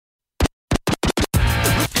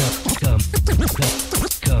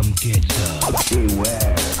Get some.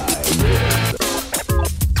 Beware,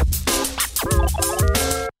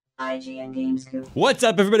 IGN Game Scoop. What's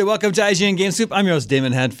up, everybody? Welcome to IGN Game Scoop. I'm your host,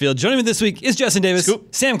 Damon Hadfield. Joining me this week is Justin Davis,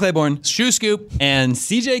 Scoop. Sam Claiborne, Shoe scoop. and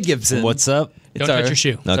CJ Gibson. What's up? It's Don't touch your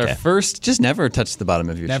shoe. It's our Okay. first, just never touch the bottom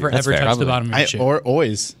of your Never shoe. ever touch the bottom of your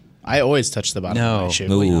shoe. I always touch the bottom of my shoe.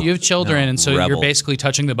 Ooh. You have children, and so Rebel. you're basically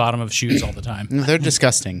touching the bottom of shoes all the time They're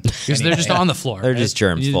disgusting. because they're just on the floor. They're right? just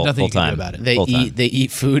germs There's full nothing you can time. do about it. They Full time.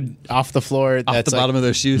 eat food off the floor. Off the bottom of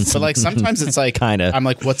their shoes. But like sometimes it's like Kinda. I'm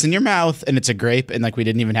like, what's in your mouth? And it's a grape, and like we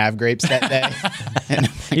didn't even have grapes that day. And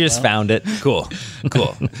I'm like, You just found it. Cool.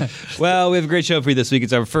 Well, we have a great show for you this week.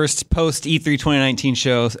 It's our first post E3 2019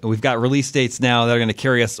 show. We've got release dates now that are going to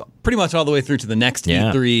carry us pretty much all the way through to the next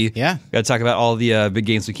Yeah. E3. Yeah. Got to talk about all the big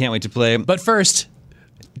games we can't wait to play. But first,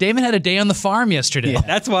 Damon had a day on the farm yesterday.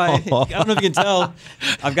 That's why, I don't know if you can tell,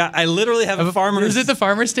 I literally have a farmer's. Was it the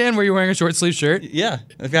farmer stand where you're wearing a short sleeve shirt? Yeah.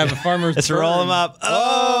 I've got a farmer's Let's roll them up.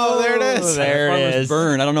 oh, there it is. There it farmer's is.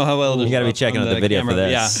 burn. I don't know how well. You got to be checking out the video for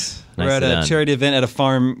this. Yeah, we're at Nicely a done. charity event at a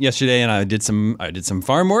farm yesterday, and I did some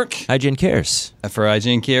farm work IGN cares. for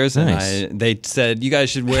IGN Cares, Nice. and they said you guys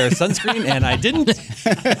should wear sunscreen, and I didn't.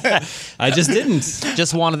 I just didn't.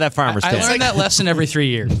 Just wanted that farmer's I stand. learned that lesson every 3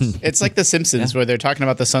 years. It's like The Simpsons where they're talking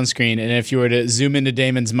about the sunscreen, and if you were to zoom into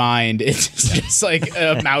Damon's mind, it's just like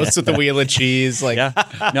a mouse with a wheel of cheese. Like, Yeah.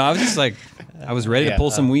 No, I was just like, I was ready to Yeah. pull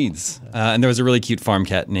some weeds, and there was a really cute farm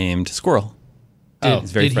cat named Squirrel. Did,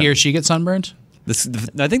 it's very did he or she get sunburned?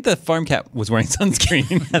 I think the farm cat was wearing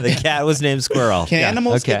sunscreen. The cat was named Squirrel. can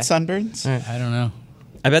animals Okay. get sunburns? I don't know.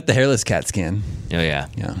 I bet the hairless cats can. Oh, yeah.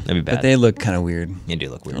 Yeah, That'd be bad. But they look kind of weird. You do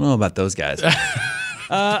look I weird. don't know about those guys.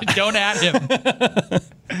 Don't at him.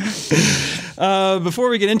 Before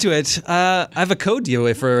we get into it, I have a code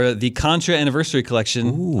giveaway for the Contra Anniversary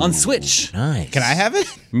Collection on Switch. Nice. Can I have it?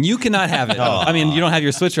 You cannot have it. I mean, you don't have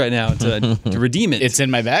your Switch right now to redeem it. It's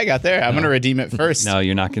in my bag out there. I'm going to redeem it first. No,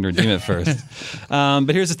 you're not going to redeem it first. But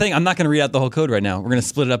here's the thing. I'm not going to read out the whole code right now. We're going to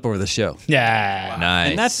split it up over the show. Yeah. Nice.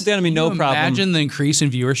 And that's going to be no Can you problem. Imagine the increase in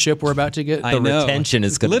viewership we're about to get. I the know. retention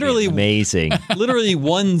is going to Literally- be amazing. Literally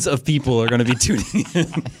ones of people are going to be tuning in.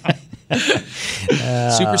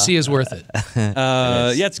 Super C is worth it.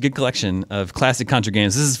 Yeah, it's a good collection of classic Contra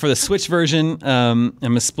games. This is for the Switch version. I'm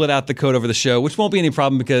going to split out the code over the show, which won't be any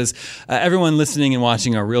problem because everyone listening and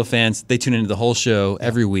watching are real fans. They tune into the whole show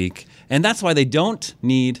every week. And that's why they don't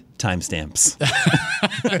need timestamps.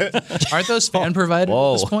 Aren't those fan provided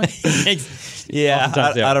at this point? Yeah,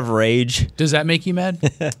 Oftentimes they are. out of rage. Does that make you mad?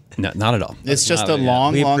 No, not at all. It's just Not a at all.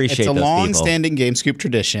 long, We it's appreciate a those long-standing Game Scoop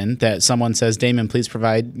tradition that someone says, "Damon, please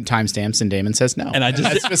provide timestamps," and Damon says no. And I just-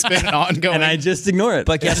 That's just been an ongoing. And I just ignore it.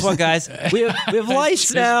 But guess what, guys? We have lights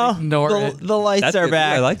Just now. ignore The, it. the lights That's are good.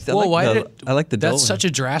 back. I like that. Well, why the, did it? I like the That's dull such a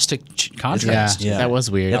drastic yeah, contrast. Yeah. that was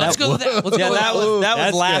weird. Let's go with that. Let's Yeah, go with that was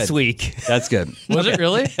That's last good. week. That's good. Was it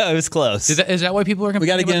really? It was close. Is that why people are going We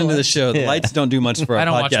got to get into the show. The lights don't do much for our I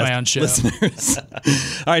don't podcast watch my own show. listeners.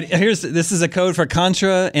 All right, this is a code for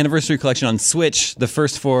Contra Anniversary Collection on Switch. The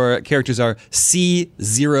first four characters are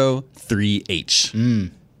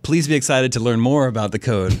C03H. Please be excited to learn more about the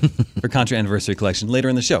code for Contra Anniversary Collection later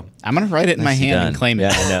in the show. I'm gonna write it in my hand done. and claim it.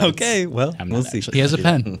 Yeah, I know. Okay, well, I'm we'll not see. actually- He has a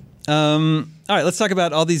pen. All right, let's talk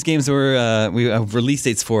about all these games that we have release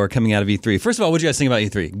dates for coming out of E3. First of all, what do you guys think about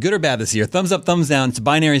E3? Good or bad this year? Thumbs up, thumbs down. It's a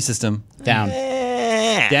binary system. Down.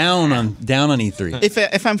 Down on E3.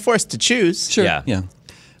 If I'm forced to choose, Sure. Yeah. Yeah.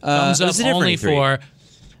 Thumbs up it's a different only E3. for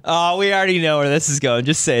Oh, we already know where this is going.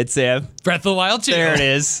 Just say it, Sam. Breath of the Wild 2. There it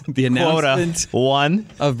is. The announcement Quota 1.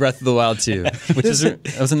 of Breath of the Wild 2, which is that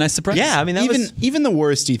was a nice surprise. Yeah, I mean, that was... even the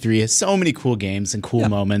worst E3 has so many cool games and cool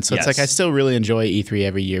moments. So it's Yes. like I still really enjoy E3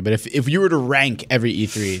 every year. But if you were to rank every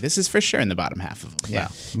E3, this is for sure in the bottom half of them. Yeah.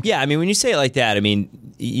 Yeah, I mean, when you say it like that, I mean,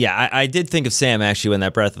 yeah, I did think of Sam actually when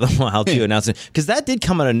that Breath of the Wild 2 announcement, because that did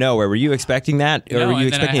come out of nowhere. Were you expecting that? Or No, were you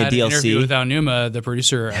and then I expecting a had an interview DLC? with Aonuma, the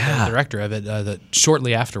producer, the director of it,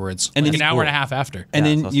 shortly afterwards. And Like then an hour and a half after. And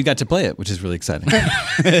then you got to play it, which is really exciting.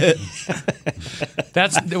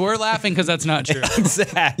 We're laughing because that's not true.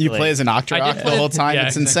 Exactly. You play as an Octorok the whole time. yeah,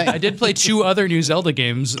 it's exactly. insane. I did play 2 other new Zelda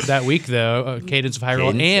games that week, though: Cadence of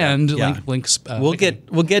Hyrule Cadence, and yeah. Link's. We'll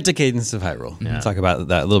get to Cadence of Hyrule. We'll talk about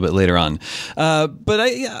that a little bit later on.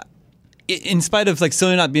 But in spite of like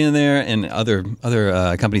Sony not being there and other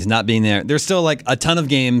companies not being there, there's still like a ton of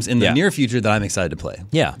games in the Yeah. near future that I'm excited to play.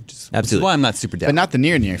 Yeah, Which is absolutely. why I'm not super down. but not the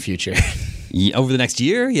near future. Over the next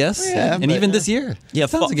year, yes, Yeah, and but- even this year. Yeah,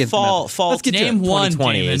 Tons of games coming out. fall. Let's get to it. Name one,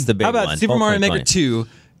 2020 Damon. is the big How about one. Super Fall Mario Maker 2020. 2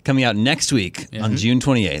 coming out next week on June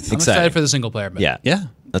 28th? I'm excited for the single player. But Yeah, Yeah.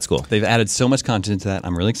 that's cool. They've added so much content to that.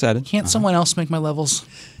 I'm really excited. Can't someone else make my levels?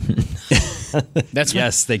 That's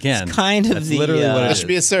Yes, they can. kind of That's the, literally what That it should is.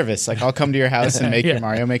 be a service. Like I'll come to your house and make your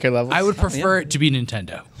Mario Maker levels. I would prefer it to be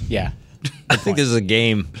Nintendo. Yeah. I think there's a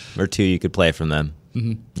game or two you could play from them.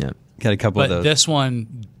 Yeah. Got a couple of But those. this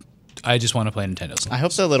one, I just want to play Nintendo's. I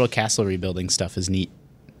hope the little castle rebuilding stuff is neat.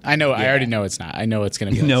 I know. I already know it's not. I know it's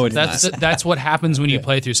going to be. You know like- it's That's what happens when you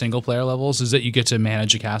play through single player levels. Is that you get to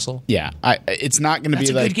manage a castle. Yeah. It's not going to That's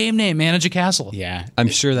be a like. good game name. Manage a castle. Yeah. I'm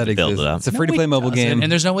sure that Build exists. it up. It's a free-to-play mobile game.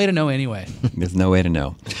 and there's no way to know anyway. There's no way to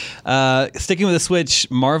know. Sticking with the Switch,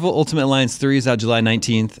 Marvel Ultimate Alliance 3 is out July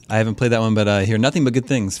 19th. I haven't played that one, but I hear nothing but good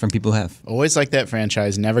things from people who have. Always like that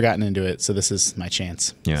franchise. Never gotten into it, so this is my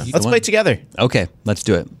chance. Yeah. Let's play together. Okay, let's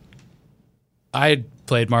do it. I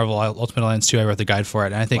played Marvel Ultimate Alliance 2. I wrote the guide for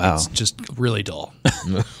it, and I think Wow. it's just really dull.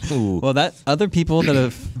 Well, that other people that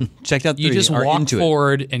have checked out 3 You just are walk into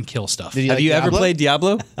forward and kill stuff. Did it. Have like you ever Diablo? played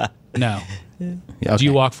Diablo? No. Yeah, Do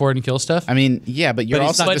you walk forward and kill stuff? I mean, yeah, but you're But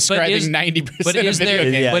also it's not- describing is- 90% but of is video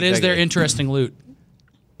there, games. Yeah, but is there exactly. interesting loot?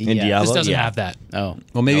 In Yeah. Diablo, This doesn't yeah. have that. Oh,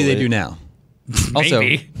 Well, maybe Oh, they wait. do now. Also,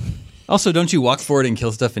 Maybe. also, don't you walk forward and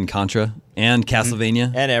kill stuff in Contra and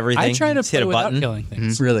Castlevania? And everything. I try to Just hit play a without button. killing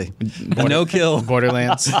things. Really, the no kill,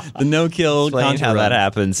 Borderlands. the no kill Explain Contra how that run.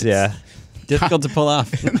 happens. Yeah. Difficult to pull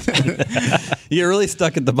off. You're really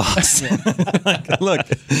stuck at the boss. Like, look,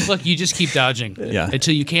 Look, you just keep dodging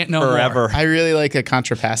until you can't know Forever. more. I really like a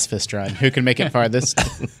Contra pacifist run. Who can make it farthest?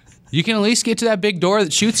 You can at least get to that big door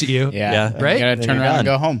that shoots at you. Yeah, Yeah. Right? You gotta Then turn you're around and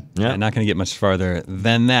done. go home. Yeah. I'm not going to get much farther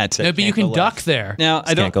than that. No, but you Can't can go duck left. there. Now, I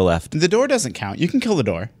Can't don't go left. The door doesn't count. You can kill the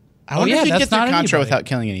door. I wonder yeah, if you that's get through not Contra anybody. without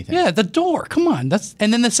killing anything. Yeah, the door. Come on.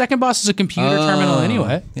 And then the second boss is a computer terminal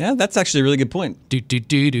anyway. Yeah, that's actually a really good point. Do do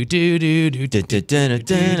do do do do do. do.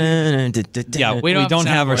 Yeah, we don't have don't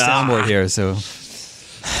have our soundboard. soundboard here, so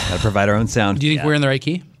gotta provide our own sound. Do you think we're in the right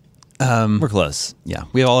key? We're close. Yeah,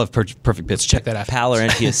 we all have perfect pitch. Check that out. PAL or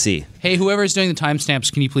NTSC. Hey, whoever's doing the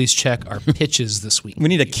timestamps, can you please check our pitches this week? We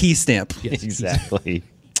need a key stamp. Exactly.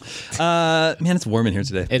 Man, it's warm in here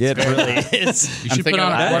today. It's It very- really is. You I'm should put thinking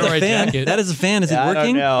on about a it. That's a corduroy fan. jacket. That is a fan. Is it I don't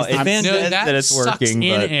working? know. Is the It's- fan No, says that that it's sucks working,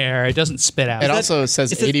 in but- air. It doesn't spit out. It also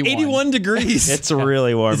says It says 81. degrees. It's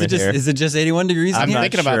really warm is it in just here. is it just 81 degrees? I'm in here?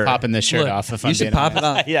 thinking about sure. popping this shirt Look, off. If You I'm should being pop it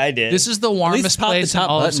honest. off. Yeah, I did. This is the At least warmest pop the place in top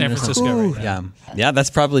all of button San or Francisco something. right now. Yeah, that's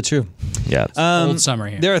probably true. yeah. Old summer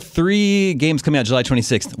here. There are 3 games coming out July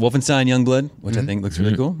 26th. Wolfenstein Youngblood, which I think looks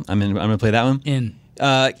really cool. I'm going to play that one. In.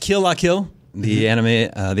 Kill La Kill, the anime,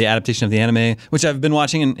 the adaptation of the anime, which I've been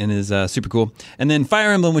watching and is super cool. And then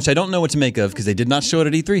Fire Emblem, which I don't know what to make of because they did not show it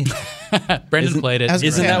at E3. Brendan played it. I was gonna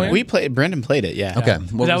Isn't say, that weird? we played? Brendan played it. Yeah. Okay,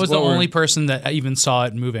 that was the only person that even saw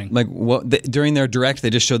it moving. Like during their direct, they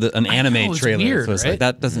just showed an anime know, it's trailer. weird, so it's right? like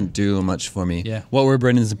that doesn't do much for me. Yeah. What were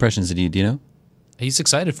Brendan's impressions? Do you know? He's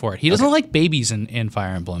excited for it. He doesn't like babies in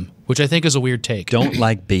Fire Emblem, which I think is a weird take. Don't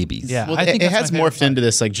like babies. Yeah. Well, I think it that's has my favorite morphed into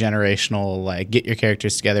this like generational, like get your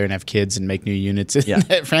characters together and have kids and make new units. Yeah.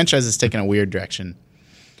 That franchise is taking a weird direction.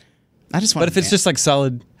 I just want. But if it's just like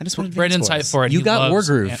solid, I just want. Brendan's hyped for it. You He got loves-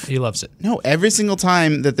 Wargroove. He loves it. No, every single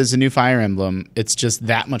time that there's a new Fire Emblem, it's just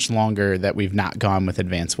that much longer that we've not gone with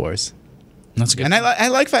Advance Wars. That's good. And I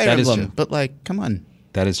like Fire That is Emblem, true. but like, come on,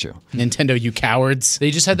 that is true. Nintendo, you cowards.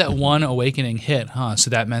 They just had that one Awakening hit, huh? So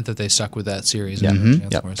that meant that they stuck with that series. Yeah,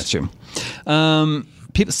 Advance Yep, Wars. that's true.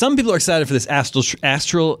 Some people are excited for this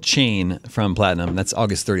Astral Chain from Platinum. That's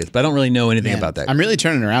August 30th, but I don't really know anything Man, about that. I'm really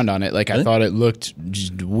turning around on it. Like I thought it looked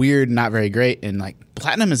just weird, not very great, and like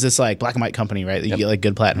Platinum is this like black and white company, right? You get like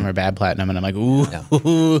good Platinum or bad Platinum, and I'm like,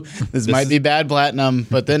 ooh, this might be bad Platinum.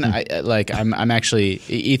 But then I'm actually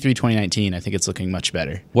E3 2019. I think it's looking much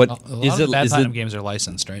better. What A lot is of it? the bad Is Platinum it games are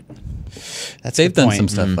licensed, right? That's a they've good done point. some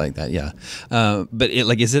stuff like that, yeah. But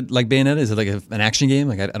is it like Bayonetta? Is it like an action game?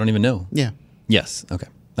 Like I don't even know. Yeah. Yes. Okay.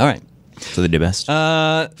 All right. So they do best.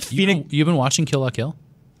 Phoenix. You've been watching Kill La Kill?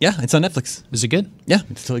 Yeah, it's on Netflix. Is it good? Yeah,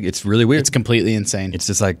 it's really weird. It's completely insane. It's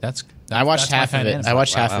just like I watched that's my half of kinda it. answer. I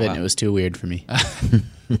watched Wow, half wow, of it, wow. and it was too weird for me.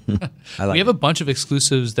 I like We have a bunch of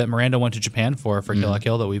exclusives that Miranda went to Japan for Kill La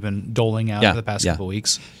Kill that we've been doling out Yeah, for the past yeah. couple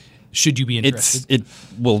weeks. Should you be interested? it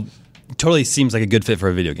will totally seems like a good fit for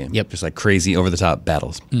a video game. Yep. Just like crazy over the top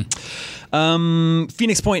battles.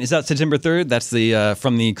 Phoenix Point is out September 3rd. That's the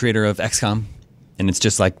from the creator of XCOM, and it's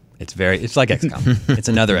just like it's like XCOM. It's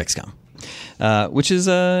another XCOM. Which is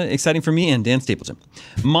exciting for me and Dan Stapleton.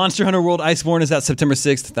 Monster Hunter World Iceborne is out September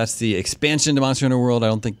 6th. That's the expansion to Monster Hunter World. I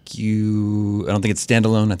don't think it's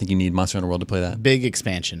standalone. I think you need Monster Hunter World to play that. Big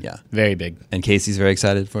expansion. Yeah. Very big. And Casey's very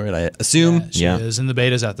excited for it. I assume. She Yeah. is, and the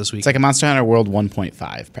beta's out this week. It's like a Monster Hunter World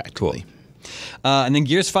 1.5 practically. And then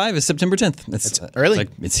Gears 5 is September 10th. It's early.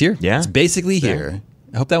 It's here. Yeah. It's basically here.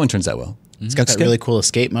 I hope that one turns out well. It's got that really cool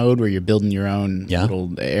escape mode where you're building your own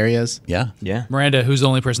little areas. Yeah. Yeah. Miranda, who's the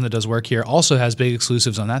only person that does work here, also has big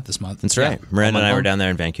exclusives on that this month. That's right. Miranda and I were down there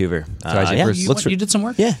in Vancouver. You did some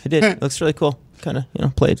work? Yeah, I did. Looks really cool. Kind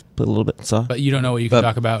of played a little bit. Saw. But you don't know what you can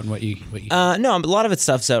talk about and what you. No, a lot of its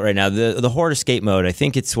stuff's out right now. The Horde escape mode, I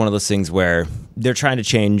think it's one of those things where they're trying to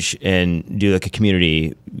change and do like a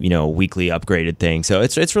community, weekly upgraded thing. So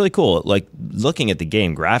it's really cool. Like looking at the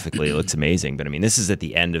game graphically, it looks amazing. But I mean, this is at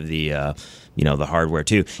the end of the the hardware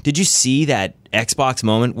too. Did you see that Xbox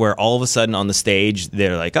moment where all of a sudden on the stage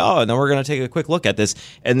they're like, oh, and then we're gonna take a quick look at this,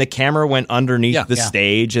 and the camera went underneath the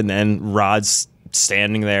stage, and then Rod's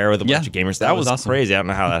standing there with a bunch of gamers. That was awesome. Crazy. I don't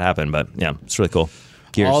know how that happened, but yeah, it's really cool.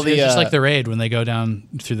 Gears. It's just like the raid when they go down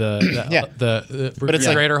through the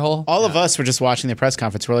refrigerator hole. All of us were just watching the press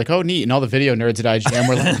conference. We're like, oh, neat. And all the video nerds at IGN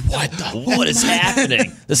were like, what is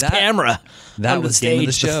happening? This camera. That was the game of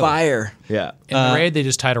the show. The fire. Yeah. In the raid, they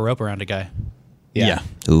just tied a rope around a guy. Yeah.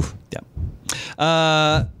 Ooh.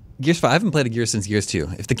 Yeah. Gears 5. I haven't played a Gears since Gears 2.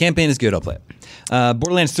 If the campaign is good, I'll play it.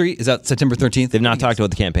 Borderlands 3 is out September 13th. They've not talked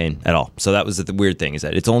about the campaign at all. So that was the weird thing, is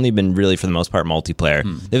that it's only been really, for the most part, multiplayer.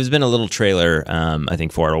 There's been a little trailer, I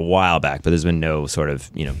think, for it a while back, but there's been no sort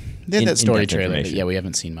of, They had that story trailer, but we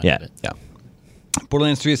haven't seen much of it. Yeah.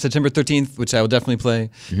 Borderlands 3 is September 13th, which I will definitely play.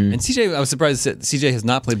 And CJ, I was surprised that CJ has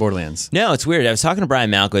not played Borderlands. No, it's weird. I was talking to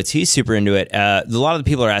Brian Malkowitz. He's super into it. A lot of the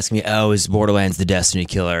people are asking me, oh, is Borderlands the Destiny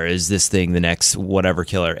killer? Is this thing the next whatever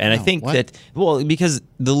killer? And I think that, because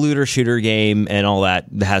the looter shooter game and all that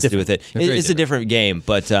has to do with it. It's a different game,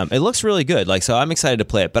 but it looks really good. So I'm excited to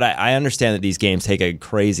play it. But I understand that these games take a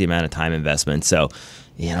crazy amount of time investment. So,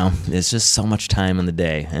 it's just so much time in the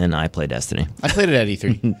day, and I play Destiny. I played it at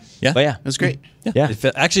E3. Yeah. But it was great. Yeah.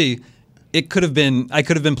 I could have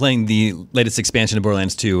been playing the latest expansion of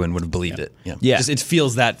Borderlands 2 and would have believed it. Yeah. Just, it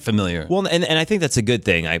feels that familiar. Well, and I think that's a good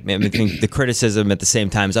thing. I think the criticism at the same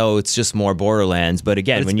time is, it's just more Borderlands. But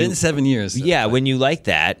again, it's been 7 years. So when you like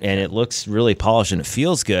that and it looks really polished and it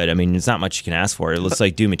feels good, I mean, there's not much you can ask for. It looks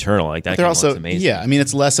like Doom Eternal. Like that. Looks amazing. Yeah, I mean,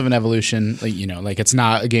 it's less of an evolution. It's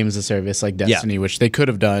not a game as a service like Destiny, which they could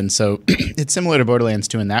have done. So it's similar to Borderlands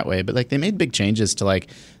 2 in that way. But they made big changes to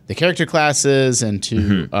the character classes and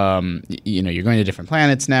to you're going to different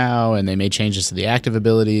planets now, and they made changes to the active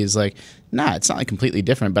abilities. It's not completely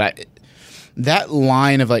different, but that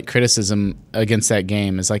line of criticism against that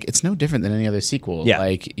game is it's no different than any other sequel.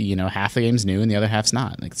 Half the game's new and the other half's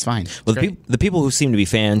not. It's fine. Well, the people who seem to be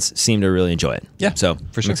fans seem to really enjoy it. Yeah, so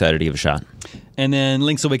for sure. I'm excited to give it a shot. And then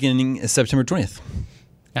Link's Awakening is September 20th.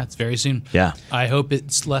 Yeah, it's very soon. Yeah. I hope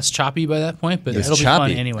it's less choppy by that point, but it'll be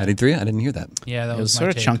choppy. fun anyway. At E3? I didn't hear that. Yeah, that it was my sort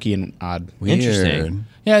of take. chunky and odd. Weird. Interesting.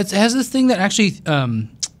 Yeah, it has this thing that actually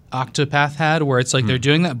Octopath had, where it's they're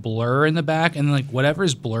doing that blur in the back, and whatever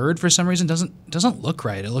is blurred for some reason doesn't look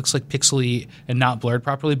right. It looks pixely and not blurred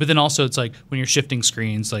properly. But then also it's when you're shifting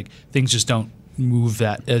screens, things just don't move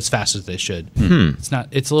that as fast as they should. It's not.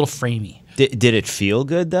 It's a little framey. Did it feel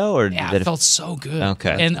good though, or yeah, did it felt so good.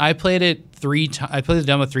 Okay. And I played it I played the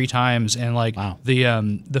demo 3 times, and wow.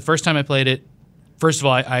 The first time I played it, first of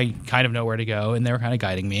all, I kind of know where to go, and they were kind of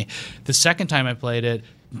guiding me. The second time I played it,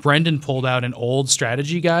 Brendan pulled out an old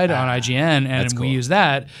strategy guide on IGN, and we used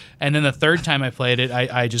that. And then the third time I played it,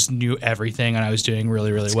 I just knew everything, and I was doing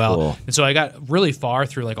really, really well. Cool. And so I got really far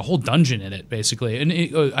through a whole dungeon in it, basically. And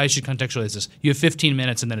I should contextualize this. You have 15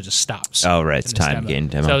 minutes, and then it just stops. Oh, right. It's time game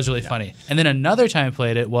demo. So that was really funny. And then another time I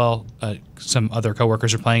played it, some other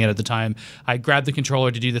coworkers were playing it at the time. I grabbed the controller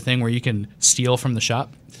to do the thing where you can steal from the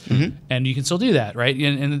shop. And you can still do that, right?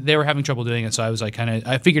 And they were having trouble doing it, so I was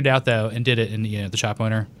I figured it out though and did it. And the shop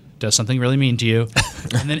owner does something really mean to you,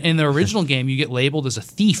 and then in the original game you get labeled as a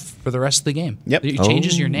thief for the rest of the game. Yep, it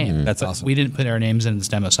changes your name. That's awesome. We didn't put our names in this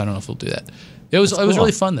demo, so I don't know if we'll do that. It was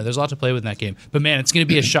really fun though. There's a lot to play with in that game. But man, it's going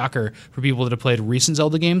to be a shocker for people that have played recent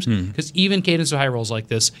Zelda games, because even Cadence of Hyrule is like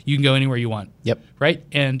this. You can go anywhere you want. Yep. Right.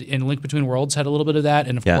 And Link Between Worlds had a little bit of that,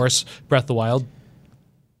 and of course Breath of the Wild.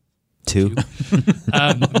 2.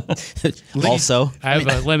 Also, I have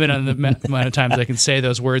a limit on the amount of times I can say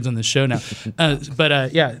those words on the show now.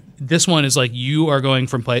 But this one is you are going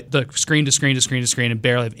from the screen to screen to screen to screen and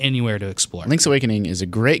barely have anywhere to explore. Link's Awakening is a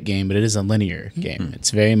great game, but it is a linear game. It's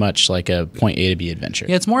very much like a point A to B adventure.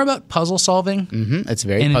 Yeah, it's more about puzzle solving. It's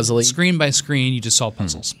very puzzly. Screen by screen, you just solve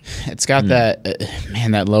puzzles. It's got that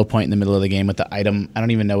that low point in the middle of the game with the item. I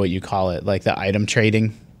don't even know what you call it, the item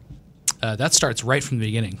trading. that starts right from the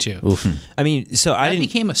beginning too. I mean, so I That didn't.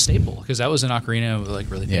 became a staple because that was an Ocarina like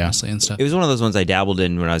really famously and stuff. It was one of those ones I dabbled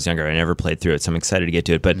in when I was younger. I never played through it, so I'm excited to get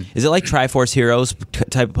to it. But is it like Triforce Heroes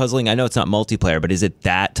type of puzzling? I know it's not multiplayer, but is it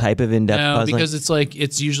that type of in-depth No, puzzling? because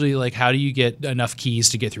it's usually like how do you get enough keys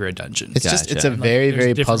to get through a dungeon? It's Gotcha. it's a And, very there's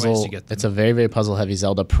very different ways puzzle. to get them. It's a very very puzzle heavy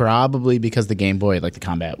Zelda. Probably because the Game Boy, like the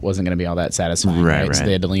combat, wasn't going to be all that satisfying. Right, So right.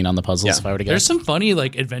 they had to lean on the puzzles. Yeah. If I were to There's guess. some funny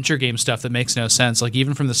like adventure game stuff that makes no sense. Like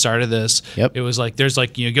even from the start of this, Yep. it was like there's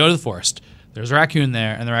like you go to the forest. There's a raccoon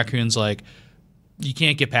there, and the raccoon's like, you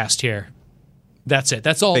can't get past here. That's it.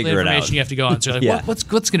 That's all Figure the it out. information you have to go on. So you're like, Yeah. what's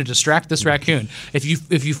going to distract this raccoon? If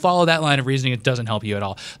you follow that line of reasoning, it doesn't help you at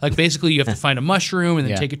all. Like basically, you have to find a mushroom and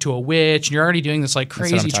then Yeah. take it to a witch, and you're already doing this like what I'm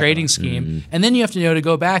crazy talking trading about. scheme, and then you have to know to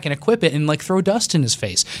go back and equip it and like throw dust in his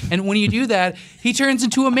face. And when you do that, he turns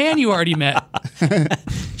into a man you already met.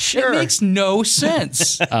 It makes no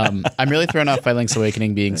sense. I'm really thrown off by Link's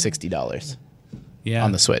Awakening being $60 Yeah,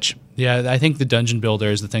 on the Switch. Yeah, I think the dungeon builder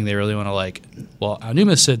is the thing they really want to like. Well,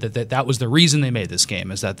 Aonuma said that was the reason they made this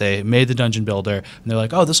game, is that they made the dungeon builder, and they're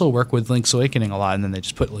like, oh, this will work with Link's Awakening a lot, and then they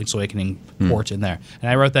just put Link's Awakening port in there. And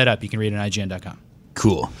I wrote that up. You can read it on IGN.com.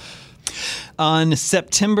 Cool. On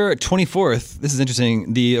September 24th, this is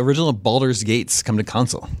interesting. The original Baldur's Gates come to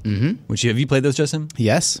console. Mm-hmm. Which have you played those, Justin?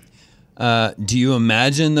 Yes. Do you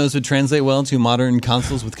imagine those would translate well to modern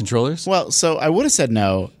consoles with controllers? Well, so I would have said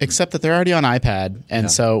no, except that they're already on iPad.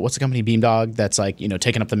 And so what's the company, Beamdog, that's like,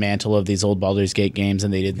 taking up the mantle of these old Baldur's Gate games,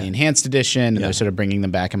 and they did the enhanced edition, and they're sort of bringing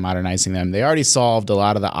them back and modernizing them. They already solved a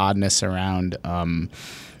lot of the oddness around,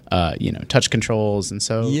 touch controls. And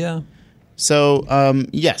so, Yeah.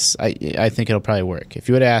 yes, I think it'll probably work. If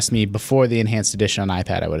you would have asked me before the enhanced edition on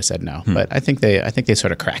iPad, I would have said no. But I think they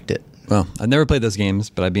sort of cracked it. Well, I've never played those games,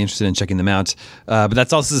 but I'd be interested in checking them out. But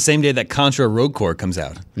that's also the same day that Contra Rogue Core comes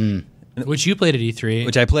out. Which you played at E3.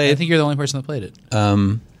 Which I played. I think you're the only person that played it.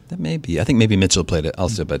 That may be. I think maybe Mitchell played it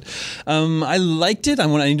also, but I liked it. I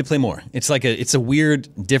need to play more. It's like it's a weird,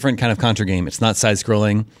 different kind of Contra game. It's not side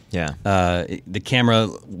scrolling. Yeah. The camera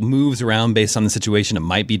moves around based on the situation. It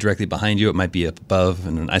might be directly behind you. It might be up above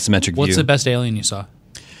in an isometric What's view. the best alien you saw?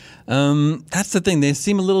 That's the thing. They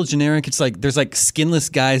seem a little generic. It's like there's like skinless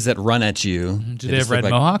guys that run at you. Do they just have red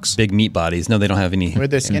look like mohawks? Big meat bodies. No, they don't have any.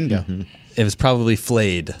 Where'd their skin go? It was probably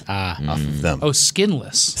flayed off of them. Oh,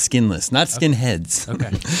 skinless. Skinless, not skinheads. Okay.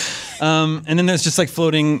 And then there's just like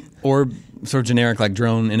floating orb, sort of generic like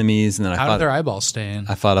drone enemies. And then How did their eyeballs stay in?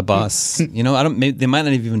 I fought a boss. They might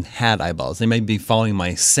not have even had eyeballs. They may be following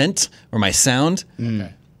my scent or my sound.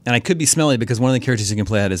 Okay. And I could be smelly because one of the characters you can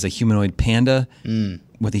play at is a humanoid panda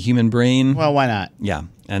with a human brain. Well, why not? Yeah,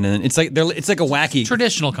 and then it's like a wacky.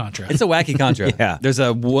 Traditional Contra. It's a wacky Contra. Yeah. There's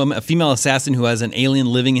a female assassin who has an alien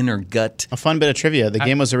living in her gut. A fun bit of trivia. The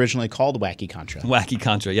game was originally called Wacky Contra. Wacky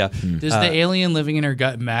Contra. Yeah. Does the alien living in her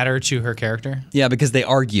gut matter to her character? Yeah, because they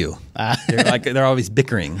argue. They're always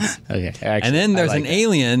bickering. Okay. Actually, And then there's I like an that.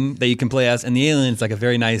 alien that you can play as, and the alien's like a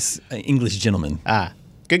very nice English gentleman.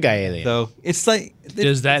 Good guy alien. So it's like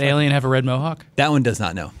Does that alien have a red mohawk? that one does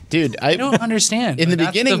not know. Dude, I don't understand. In the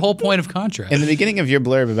That's beginning- the whole point of Contra. in the beginning of your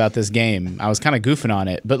blurb about this game, I was kind of goofing on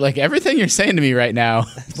it, but like everything you're saying to me right now,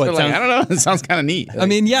 sort of like, sounds- I don't know, it sounds kind of neat. I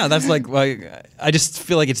mean, yeah, that's like I just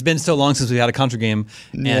feel like it's been so long since we had a Contra game,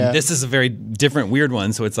 and Yeah. this is a very different, weird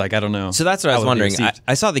one. So it's like I don't know. So that's what I how was it would be wondering. received.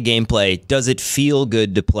 I saw the gameplay. Does it feel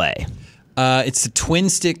good to play? It's a twin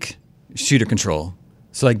stick shooter control.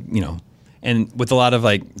 So like and with a lot of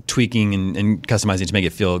like tweaking and customizing to make it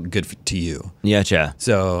feel good to you. Gotcha.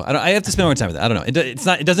 So I have to spend more time with it. I don't know.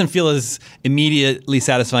 It doesn't feel as immediately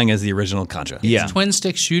satisfying as the original Contra. Yeah. Twin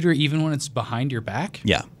stick shooter even when it's behind your back?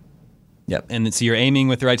 Yeah. Yep. And so you're aiming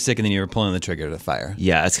with the right stick, and then you're pulling the trigger to fire.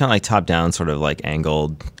 Yeah, it's kind of like top down, sort of like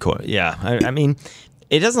angled. Yeah, I mean,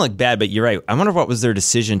 it doesn't look bad, but you're right. I wonder what was their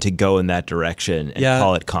decision to go in that direction and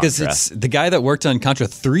call it Contra. Because it's the guy that worked on Contra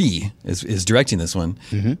 3 is directing this one,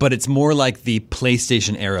 but it's more like the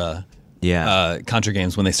PlayStation era Contra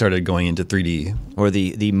games when they started going into 3D. Or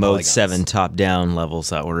the Mode Polygons. 7 top down levels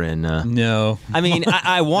that were in. No. I mean,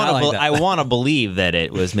 I want Not to like that. I want to believe that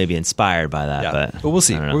it was maybe inspired by that, Yeah. but we'll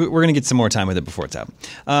see. I don't know. We're going to get some more time with it before it's out.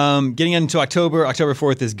 Getting into October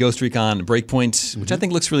 4th is Ghost Recon Breakpoint, which I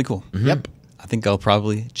think looks really cool. Yep. I think I'll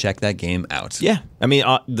probably check that game out. Yeah, I mean,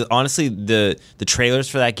 honestly, the trailers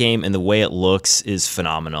for that game and the way it looks is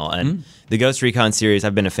phenomenal. And the Ghost Recon series,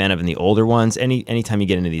 I've been a fan of in the older ones. Anytime you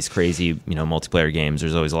get into these crazy, multiplayer games,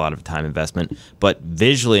 there's always a lot of time investment. But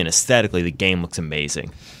visually and aesthetically, the game looks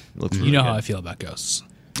amazing. It looks really You know good. how I feel about ghosts.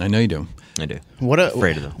 I know you do. I do.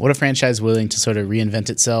 Afraid of them. What a franchise willing to sort of reinvent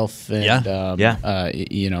itself and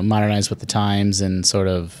modernize with the times and sort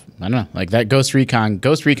of, I don't know, like that Ghost Recon.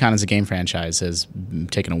 Ghost Recon as a game franchise has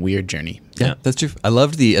taken a weird journey. Yeah, that's true. I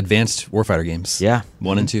loved the Advanced Warfighter games. Yeah.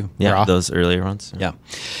 1 and 2. Yeah, Raw. those earlier ones. Yeah.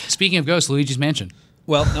 Speaking of Ghosts, Luigi's Mansion.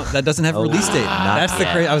 Well, no, that doesn't have a release date. That's the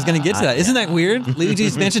crazy. I was going to get to that. Isn't that weird?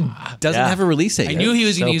 Luigi's Mansion doesn't have a release date. I yet. knew he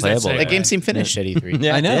was going to use that. playable. That game seemed finished at E3.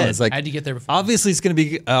 Yeah, I know. it did. It's like I had to get there before. obviously it's going to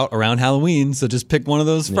be out around Halloween, so just pick one of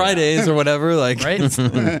those Fridays or whatever. Like,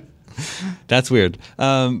 Right? that's weird.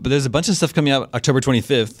 But there's a bunch of stuff coming out October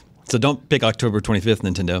 25th. So don't pick October 25th,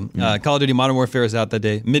 Nintendo. Call of Duty Modern Warfare is out that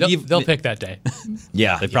day. They'll pick that day.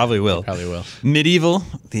 Yeah. They probably will. Probably will. Medieval,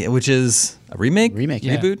 which is a remake,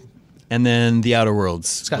 yeah. reboot, and then The Outer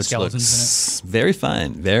Worlds. It's got skeletons in it. Very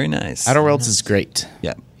fine, very nice. Outer Worlds is great.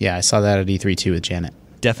 Yeah, Yeah, I saw that at E3 too with Janet.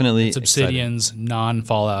 definitely. It's Obsidian's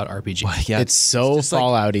non-Fallout RPG. excited. Yeah, It's so just like-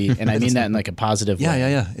 Fallout-y, and I mean that in like a positive way.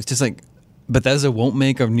 yeah. It's just like Bethesda won't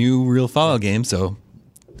make a new real Fallout game, so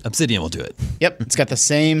Obsidian will do it. Yep, it's got the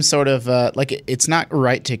same sort of it's not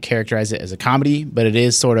right to characterize it as a comedy, but it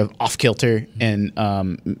is sort of off kilter and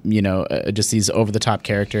just these over the top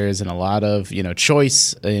characters and a lot of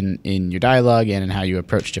choice in your dialogue and in how you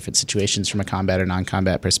approach different situations from a combat or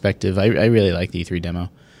non-combat perspective. I really like the E3 demo.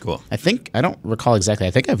 Cool. I don't recall exactly.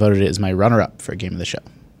 I think I voted it as my runner-up for game of the show.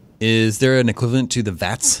 Is there an equivalent to the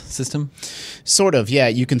VATS system? Sort of, yeah.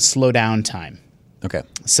 You can slow down time. Okay,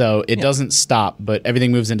 So it doesn't stop, but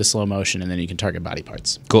everything moves into slow motion, and then you can target body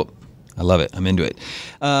parts. cool. I love it. I'm into it.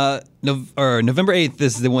 November 8th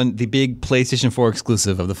is the big PlayStation 4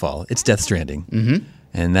 exclusive of the fall. It's Death Stranding. Mm-hmm.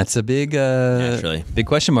 And that's a big Naturally. big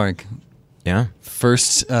question mark. Yeah.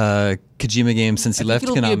 First Kojima game since he left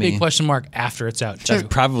It'll Konami. be a big question mark after it's out, too. That's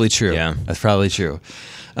probably true. Yeah. That's probably true.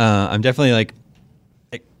 I'm definitely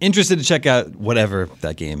interested to check out whatever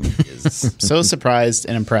that game is. So surprised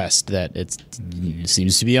and impressed that it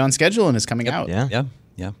seems to be on schedule and is coming out. Yeah.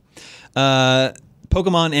 Yeah.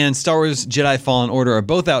 Pokemon and Star Wars Jedi Fallen Order are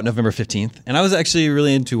both out November 15th. And I was actually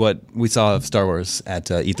really into what we saw of Star Wars at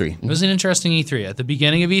E3. It was an interesting E3. At the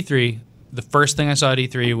beginning of E3, the first thing I saw at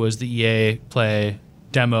E3 was the EA Play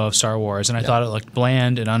demo of Star Wars, and I thought it looked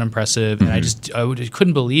bland and unimpressive, and I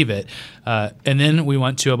couldn't believe it. And then we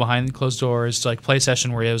went to a behind closed doors play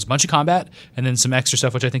session where it was a bunch of combat and then some extra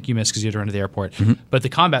stuff, which I think you missed because you had to run to the airport. But the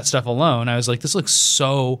combat stuff alone, I was like, this looks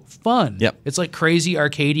so fun. Yep. It's like crazy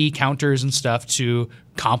arcadey counters and stuff to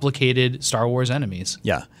complicated Star Wars enemies.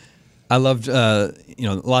 Yeah. I loved,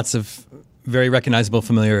 lots of very recognizable,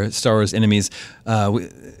 familiar Star Wars enemies.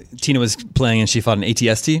 Tina was playing and she fought an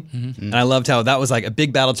AT-ST. And I loved how that was like a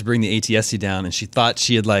big battle to bring the AT-ST down. And she thought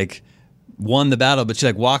she had won the battle, but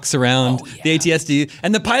she walks around the AT-ST.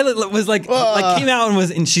 And the pilot was came out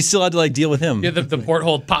and she still had to deal with him. Yeah, the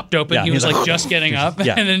porthole popped open. Yeah, he was he's like, just getting up,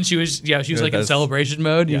 Yeah. and then she was in celebration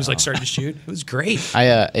mode. He was starting to shoot. It was great.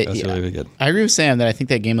 That was really, really good. I agree with Sam that I think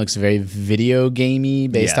that game looks very video gamey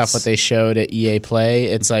based off what they showed at EA Play.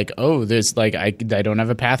 It's there's I don't have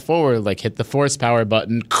a path forward. Hit the force power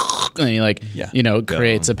button, and he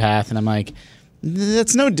creates a path, and I'm like,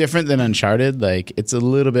 that's no different than Uncharted. It's a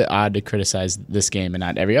little bit odd to criticize this game and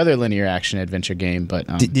not every other linear action adventure game. But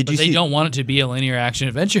Did But you they see? don't want it to be a linear action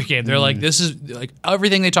adventure game. They're this is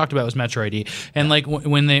everything they talked about was Metroid-y. And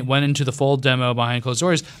when they went into the full demo behind closed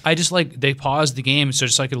doors, I just they paused the game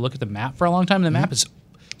so I could look at the map for a long time. And the map is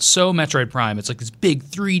so Metroid Prime. It's this big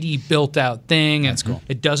 3D built out thing. That's cool.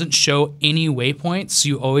 It doesn't show any waypoints. So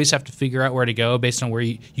you always have to figure out where to go based on where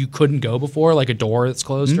you couldn't go before, like a door that's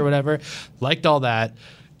closed or whatever. Liked all that.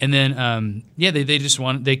 And then,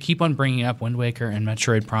 they keep on bringing up Wind Waker and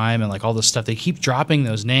Metroid Prime and all this stuff. They keep dropping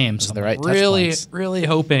those names. the right touch really, points. really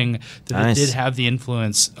hoping that Nice. it did have the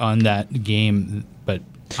influence on that game, but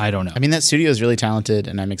I don't know. I mean, that studio is really talented,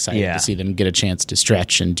 and I'm excited Yeah. to see them get a chance to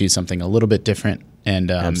stretch and do something a little bit different.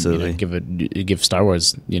 And Absolutely. give Star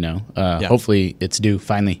Wars, hopefully it's due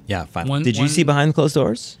finally. Yeah, fine. Did you see behind closed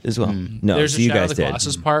doors as well? No, There's so a you Shadow guys of the did.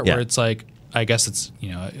 Colossus part Yeah. where it's I guess it's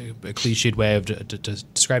a cliched way of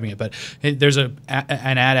describing it, but there's an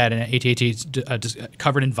ad in AT&T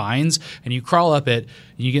covered in vines, and you crawl up it,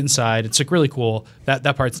 and you get inside. It's really cool. That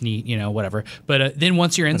part's neat, whatever. But then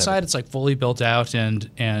once you're inside, it's fully built out and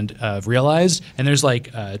realized, and there's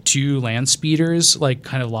 2 land speeders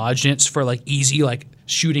kind of lodged in it for easy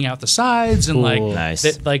shooting out the sides and Nice.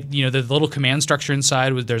 the little command structure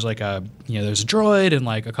inside was there's there's a droid and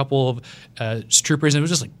a couple of troopers, and it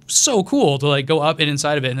was just so cool to go up and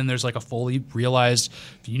inside of it, and then there's a fully realized.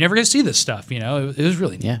 You never get to see this stuff, it was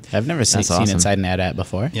really neat. Yeah, I've never seen awesome. inside an AT-AT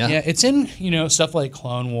before. Yeah. Yeah, it's in stuff like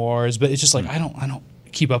Clone Wars, but it's just I don't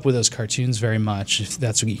keep up with those cartoons very much, if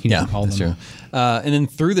that's what you can call that's them. true. And then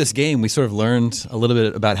through this game, we sort of learned a little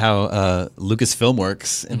bit about how Lucasfilm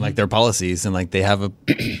works and like their policies, and like they have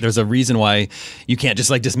there's a reason why you can't just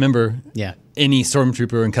like dismember any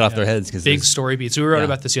stormtrooper and cut off their heads, because Big story beats. We wrote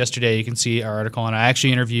about this yesterday. You can see our article, and I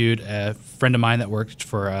actually interviewed a friend of mine that worked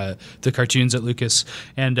for the cartoons at Lucas,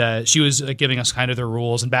 and she was giving us kind of their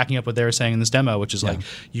rules and backing up what they were saying in this demo, which is like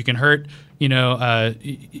you can hurt,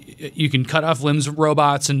 you can cut off limbs of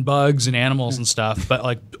robots and bugs and animals and stuff, but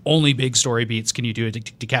like only big story beats can you do a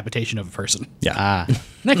decapitation of a person. Yeah. Isn't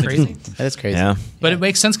that crazy? That is crazy. Yeah. But it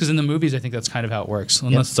makes sense because in the movies, I think that's kind of how it works,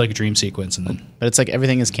 unless it's like a dream sequence. And then But it's like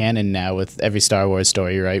everything is canon now with every Star Wars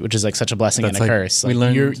story, right? Which is like such a blessing That's and a like- curse. we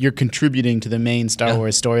Like learned- you're contributing to the main Star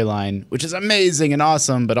Wars storyline, which is amazing and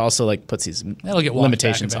awesome, but also like puts these that'll get walked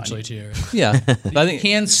limitations back on eventually you. too. Yeah. But I You think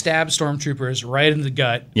can stab stormtroopers right in the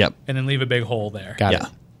gut, Yep. and then leave a big hole there. Got yeah.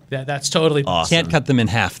 it. That's totally Awesome. Can't cut them in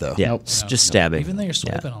half though. Yeah. Nope. It's just stabbing. Even though you're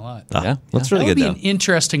swiping a lot. Ah, Yeah. That's really That would good be though. an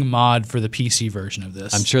interesting mod for the PC version of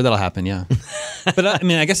this. I'm sure that'll happen. Yeah. But I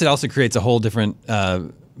mean, I guess it also creates a whole different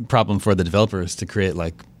problem for the developers to create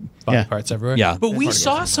like body Yeah. parts everywhere. Yeah. But we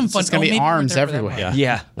saw some fun. It's gonna be maybe we weren't arms there for that everywhere. one.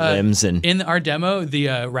 Yeah. Yeah. Limbs and In our demo, the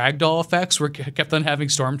ragdoll effects kept on having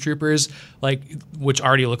stormtroopers, like which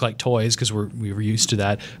already look like toys because we were used to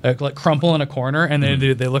that, like crumple in a corner, and then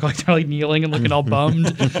they look like they're like kneeling and looking all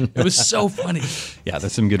bummed. It was so funny. yeah,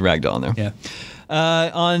 there's some good ragdoll in there.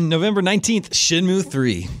 Yeah. On November 19th, Shenmue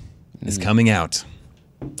 3 is coming out.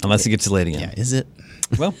 Unless it gets delayed again. Yeah, is it?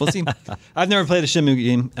 Well, we'll see. I've never played a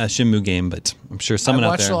Shenmue game, but I'm sure I someone out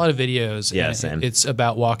watched there. a lot of videos. Yeah, and same. It's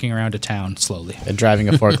about walking around a town slowly. And driving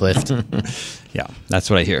a forklift. Yeah, that's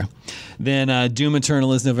what I hear. Then Doom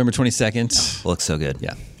Eternal is November 22nd. looks so good.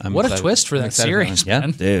 Yeah. I'm What a excited. twist for I'm that excited series, that one.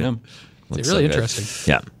 man. Dude. Yeah. Looks It's so really good.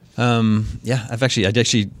 interesting. Yeah. Yeah, I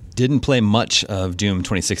actually didn't play much of Doom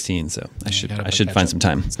 2016, so I should gotta find catch some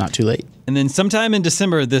time. It's not too late. And then sometime in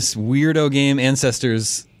December, this weirdo game,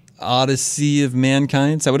 Ancestors Odyssey of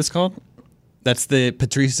Mankind. Is that what it's called? That's the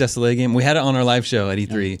Patrice Désilets game. We had it on our live show at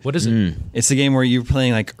E3. What is it? It's the game where you're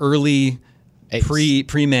playing like early Apes.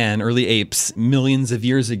 pre-man, early apes, millions of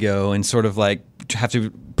years ago, and sort of like have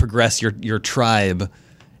to progress your tribe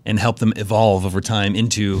and help them evolve over time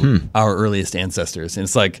into our earliest ancestors. And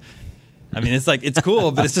it's like, I mean, it's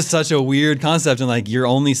cool, but it's just such a weird concept. And like, you're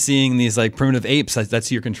only seeing these like primitive apes. That's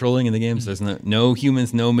who you're controlling in the game. So there's no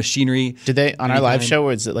humans, no machinery. Did they on our live Anytime. show?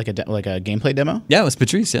 Or is it like a gameplay demo? Yeah, it was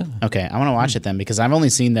Patrice. Yeah. Okay, I want to watch it then because I've only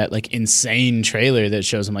seen that like insane trailer that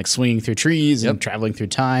shows him like swinging through trees and Yep. traveling through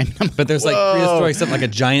time. But there's like Whoa. prehistoric stuff, like a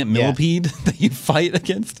giant Yeah. millipede that you fight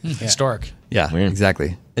against. Historic. Yeah, Weird.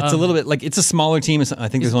 exactly. It's a little bit like it's a smaller team. I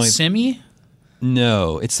think Is there's it only Simi?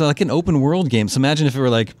 no. It's like an open world game. So imagine if it were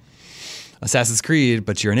like Assassin's Creed,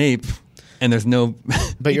 but you're an ape, and there's no.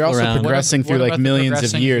 But you're people also around. progressing What through about like the millions of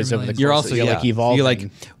progressing through years over the millions? course. You're also you're like yeah, evolving. You're like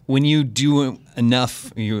when you do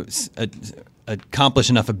enough, you accomplish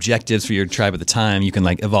enough objectives for your tribe at the time, you can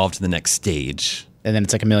like evolve to the next stage. and then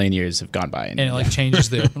it's like a million years have gone by. And it like changes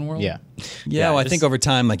the open world? yeah, Yeah, well, I just- think over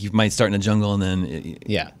time, like you might start in a jungle, and then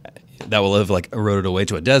yeah. that will have like eroded away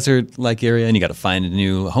to a desert-like area, and you got to find a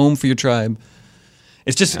new home for your tribe.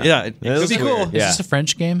 It's just it Yeah, could this be is cool. weird. Is Yeah. this a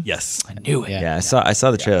French game? Yes. I knew it. Yeah. Yeah, I saw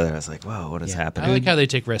the trailer. And I was like, "Whoa, what is happening?" I like how they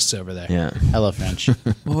take risks over there. yeah, Hello, French.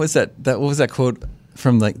 What was that? What was that quote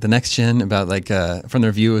from like the next gen about like from the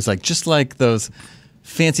review? It was like just like those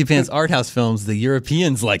fancy pants art house films the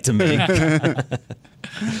Europeans like to make.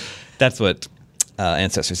 That's what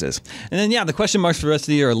Ancestors is. And then yeah, the question marks for the rest of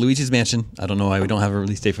the year are Luigi's Mansion. I don't know why we don't have a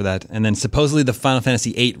release date for that. And then supposedly the Final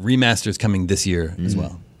Fantasy VIII remaster is coming this year as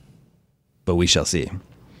well. But we shall see.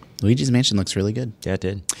 Luigi's Mansion looks really good. yeah, it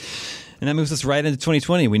did. And that moves us right into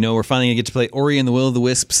 2020. We know we're finally going to get to play Ori and the Will of the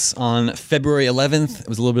Wisps on February 11th. It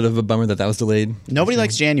was a little bit of a bummer that was delayed. Nobody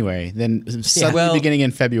likes January. Then suddenly Well- beginning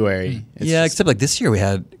in February. It's Yeah, just- except like this year we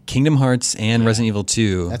had Kingdom Hearts and Resident Evil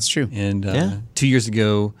 2. That's true. And Yeah. 2 years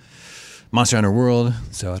ago, Monster Hunter World.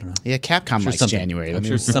 So I don't know. yeah. Capcom likes something- January. I'm Let me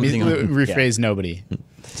sure something will- rephrase nobody.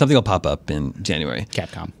 Something will pop up in January.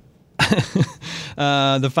 Capcom.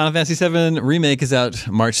 The Final Fantasy VII remake is out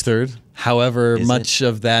March 3rd. However, Is much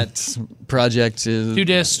of that project is 2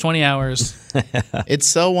 discs, 20 hours. It's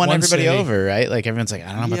so won One everybody city. over, right? Like everyone's like, I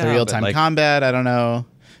don't know about Yeah, the but, real time like- combat. I don't know.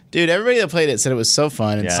 Dude, everybody that played it said it was so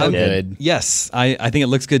fun and Yeah, so I did. good. Yes, I think it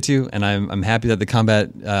looks good too, and I'm happy that the combat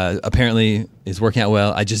apparently is working out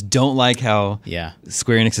well. I just don't like how Yeah.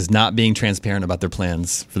 Square Enix is not being transparent about their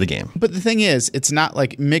plans for the game. But the thing is, it's not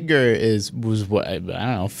like Midgar was what, I don't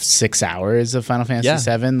know, 6 hours of Final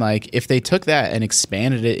Fantasy VII. Like, if they took that and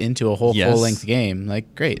expanded it into a whole Yes. full length game,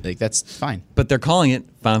 like, great, like that's fine. But they're calling it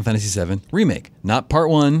Final Fantasy VII Remake, not Part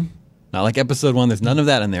 1, not like Episode 1. There's none of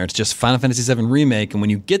that in there. It's just Final Fantasy VII Remake, and when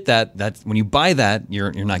you get that's when you buy that,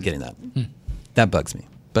 you're not getting that. That bugs me.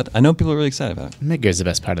 But I know people are really excited about it. Midgar's the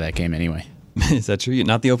best part of that game anyway. Is that true?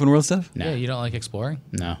 Not the open world stuff? No. Yeah, you don't like exploring?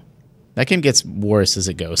 No, that game gets worse as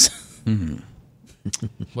it goes.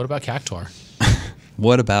 What about Cactuar?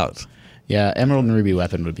 What about? Yeah, Emerald and Ruby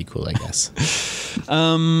weapon would be cool, I guess.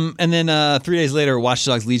 And then 3 days later, Watch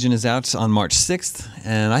Dogs Legion is out on March 6th,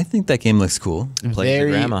 and I think that game looks cool. Played your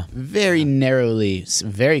grandma. very narrowly,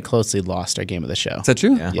 very closely lost our game of the show. Is that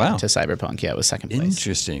true? Yeah. Yeah, Wow. to Cyberpunk. Yeah, it was second place.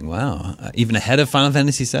 Interesting. Wow. Even ahead of Final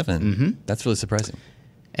Fantasy VII. That's really surprising.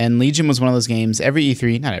 And Legion was one of those games. Every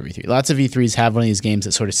E3, not every E3, lots of E3s have one of these games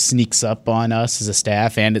that sort of sneaks up on us as a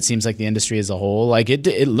staff, and it seems like the industry as a whole. Like it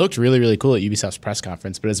looked really, really cool at Ubisoft's press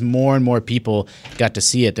conference, but as more and more people got to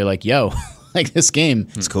see it, they're like, "Yo, like this game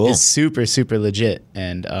cool. is super, super legit."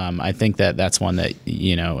 And I think that's one that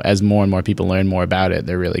as more and more people learn more about it,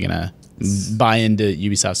 they're really gonna buy into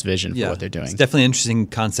Ubisoft's vision for what they're doing. It's definitely an interesting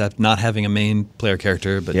concept, not having a main player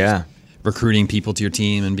character, but Yeah. just recruiting people to your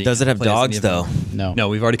team and being. Does it have play as any dogs of them. though? No, No,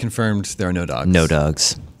 we've already confirmed there are no dogs. No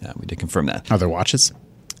dogs. Yeah, we did confirm that. Are there watches?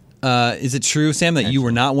 Is it true, Sam, that you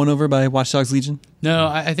were not won over by Watch Dogs Legion? No,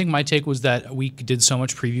 I think my take was that we did so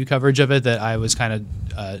much preview coverage of it that I was kind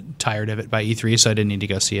of tired of it by E3, so I didn't need to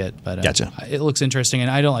go see it. But Gotcha. It looks interesting,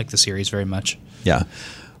 and I don't like the series very much. Yeah.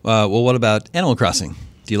 Well, what about Animal Crossing?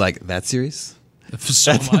 Do you like that series?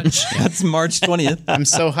 So much. That's March 20th. I'm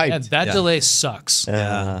so hyped. Yeah, that Yeah. delay sucks.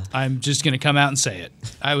 Yeah. I'm just going to come out and say it.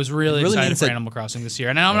 I was really, Really excited means for that- Animal Crossing this year,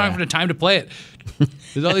 and now I'm not having time to play it.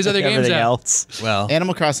 There's all these other games Everything out. else. Well,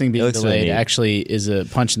 Animal Crossing being looks really delayed neat. actually is a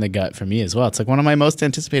punch in the gut for me as well. It's like one of my most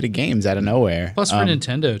anticipated games out of nowhere. Plus for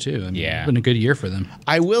Nintendo, too. I mean, yeah. It's been a good year for them.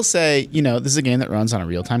 I will say, this is a game that runs on a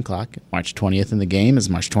real-time clock. March 20th in the game is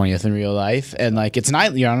March 20th in real life. And like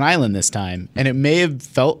you're on an island this time. And it may have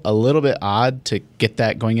felt a little bit odd to get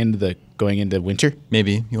that going into winter.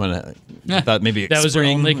 maybe you want to. Thought maybe That was their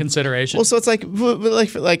spring. only consideration. Well, so it's like,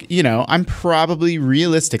 I'm probably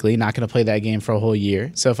realistically not going to play that game for a whole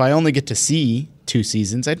year. So if I only get to see 2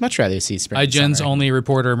 seasons, I'd much rather see spring. and IGN's summer. only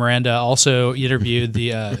reporter Miranda also interviewed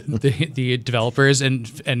the developers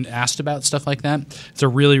and asked about stuff like that. It's a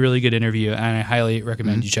really, really good interview, and I highly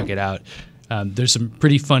recommend you check it out. There's some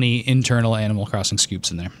pretty funny internal Animal Crossing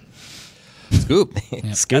scoops in there. Scoop.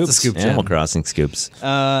 Scoops. That's a scoop, Animal Jim. Crossing scoops.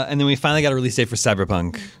 And then we finally got a release date for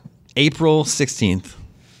Cyberpunk, April 16th.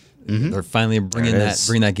 They're finally bringing There it that is.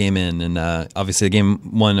 bring that game in, and obviously the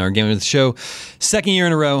game won our game of the show, second year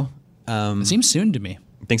in a row. It seems soon to me.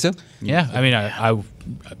 Think so? Yeah, I mean, I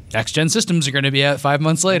next gen systems are going to be out 5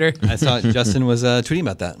 months later. I saw Justin was tweeting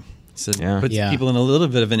about that. So Yeah. puts Yeah. people in a little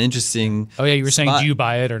bit of an interesting. Oh yeah, you were saying, spot. do you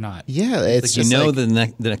buy it or not? Yeah, it's Like, just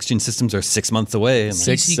like, the next gen systems are 6 months away. And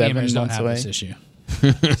Six, PC 7 gamers don't months have away. this issue.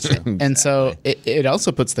 And so it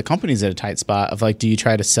also puts the companies at a tight spot of like, do you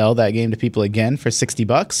try to sell that game to people again for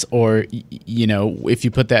 $60, or if you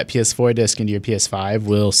put that PS4 disc into your PS5,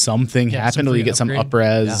 will something Yeah, happen? some Will free you get some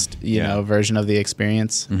upgrade. upresed, version of the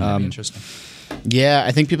experience? That'd be interesting. Yeah,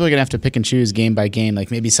 I think people are gonna have to pick and choose game by game. Like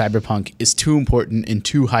maybe Cyberpunk is too important and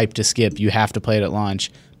too hyped to skip. You have to play it at launch.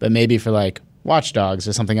 But maybe for like Watch Dogs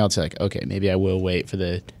or something else, you're like, okay, maybe I will wait for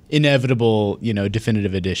the inevitable,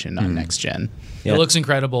 definitive edition on next gen. Yeah. It looks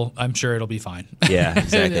incredible. I'm sure it'll be fine. Yeah,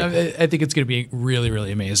 exactly. I think it's going to be really,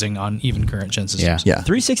 really amazing on even current gen systems. yeah.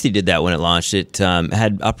 360 did that when it launched. It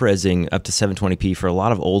had upresing up to 720p for a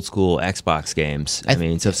lot of old school Xbox games. I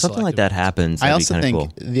mean, so if something like that happens, I that'd also be kind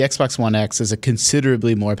think of cool. the Xbox One X is a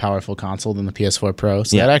considerably more powerful console than the PS4 Pro.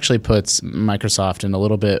 So Yeah. that actually puts Microsoft in a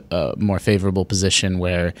little bit more favorable position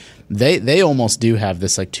where they almost do have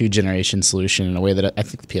this like 2-generation solution in a way that I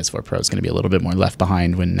think the PS4 Pro is going to be a little bit more left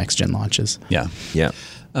behind when next gen launches. Yeah. Yeah.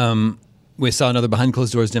 We saw another behind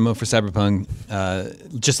closed doors demo for Cyberpunk.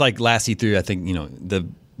 Just like last E3, I think the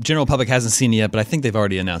general public hasn't seen it yet, but I think they've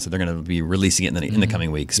already announced that they're going to be releasing it in the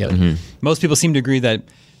coming weeks. Yep. But most people seem to agree that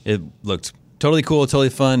it looked totally cool, totally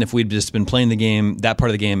fun. If we'd just been playing the game, that part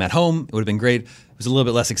of the game at home, it would have been great. It was a little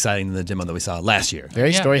bit less exciting than the demo that we saw last year.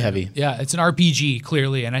 Very story heavy. Yeah, it's an RPG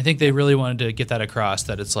clearly, and I think they really wanted to get that across.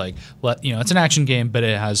 That it's like, it's an action game, but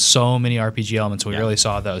it has so many RPG elements. We really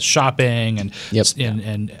saw those shopping and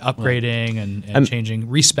and upgrading and changing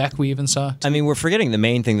respec. We even saw. I mean, we're forgetting the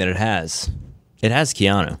main thing that it has. It has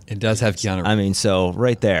Keanu. It does have Keanu. I mean, so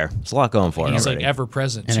right there, there's a lot going for it He's already. like ever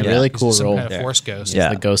present And a really He's cool some role. kind of force ghost. Yeah.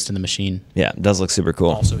 The ghost in the machine. Yeah, it does look super cool.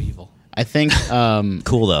 Also evil. I think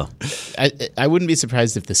Cool though. I wouldn't be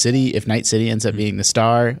surprised if Night City ends up being the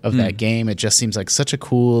star of that game. It just seems like such a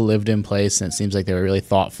cool lived-in place, and it seems like they were really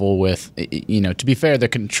thoughtful with, to be fair, they're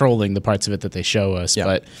controlling the parts of it that they show us,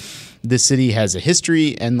 but this city has a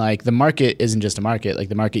history, and like the market isn't just a market. Like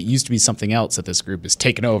the market used to be something else that this group has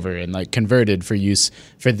taken over and like converted for use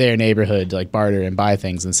for their neighborhood to like barter and buy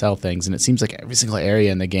things and sell things. And it seems like every single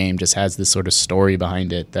area in the game just has this sort of story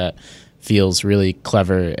behind it that feels really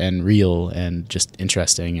clever and real and just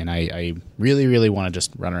interesting. And I really, really want to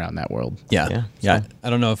just run around that world. Yeah. I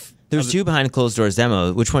don't know if There's two behind closed doors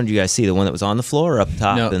demo. Which one did you guys see? The one that was on the floor or up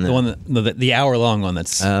top? no, And the one the hour long one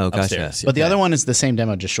that's Oh, gotcha. upstairs. But the other one is the same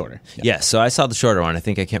demo, just shorter. Yeah, so I saw the shorter one. I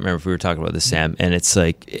can't remember if we were talking about this, Sam. And it's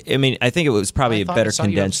like, I mean, I think it was probably I a thought better I saw you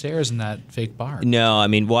condensed. upstairs in that fake bar. No, I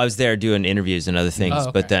mean, well, I was there doing interviews and other things, Oh,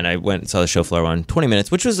 okay. but then I went and saw the show floor one, 20 minutes,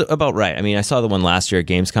 which was about right. I mean, I saw the one last year at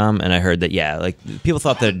Gamescom, and I heard that, like, people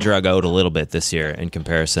thought that it drug out a little bit this year in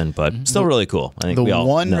comparison, but still really cool. I think The we all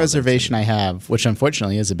one know that. reservation I have, which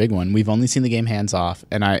unfortunately is a big one, we've only seen the game hands off,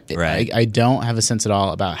 and I don't have a sense at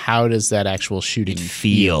all about how does that actual shooting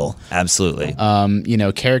Feel. Absolutely.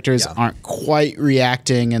 characters aren't quite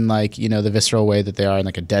reacting in like the visceral way that they are in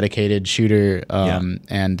like a dedicated shooter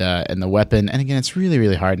and the weapon. And again, it's really,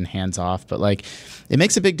 really hard and hands off, but like it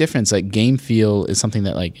makes a big difference. Like game feel is something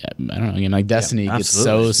that like I don't know, like Destiny gets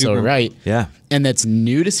absolutely. so right. Yeah. And that's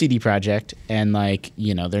new to CD Projekt, and like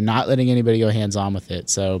they're not letting anybody go hands on with it.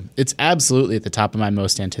 So it's absolutely at the top of my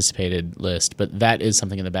most anticipated list. But that is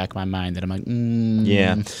something in the back of my mind that I'm like,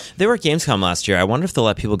 Yeah. They were at Gamescom last year. I wonder if they'll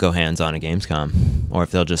let people go hands on at Gamescom or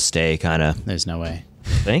if they'll just stay kind of. there's no way.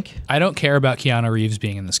 Think? I don't care about Keanu Reeves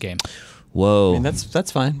being in this game. Whoa. I mean,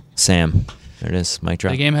 that's fine. Sam. There it is. Mic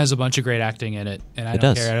drop. The game has a bunch of great acting in it, and I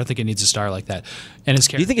don't does. care. I don't think it needs a star like that. And his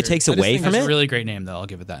character. Do you think it takes away from It's it? a really great name, though. I'll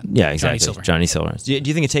give it that. Yeah, exactly. Johnny Silver. Johnny Silver. Do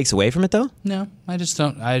you think it takes away from it, though? No, I just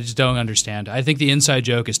don't understand. I think the inside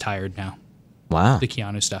joke is tired now. Wow. The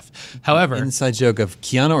Keanu stuff. However, Inside joke of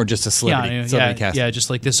Keanu or just a celebrity Keanu, cast? yeah, just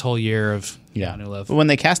like this whole year of Keanu love. But when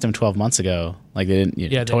they cast him 12 months ago, like they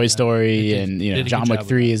didn't, Toy Story and did a John good Wick job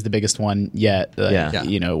 3 with is the biggest one yet. Yeah.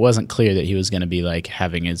 It wasn't clear that he was going to be like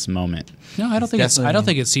having his moment. No, I don't think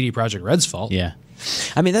it's CD Projekt Red's fault. Yeah.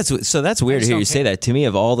 I mean, that's weird to just hear don't you say care. that. To me,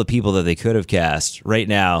 of all the people that they could have cast right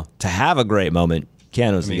now to have a great moment,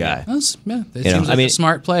 Keanu's the guy. It seems I like mean- a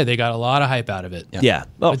smart play. They got a lot of hype out of it. Yeah.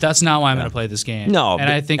 Oh, But that's not why I'm going to play this game. No, and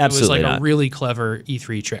I think it was absolutely like not. a really clever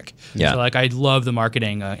E3 trick. Yeah. So like I love the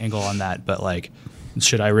marketing angle on that, but like,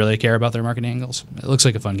 should I really care about their marketing angles? It looks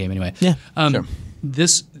like a fun game anyway. Yeah, sure.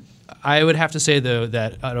 This, I would have to say though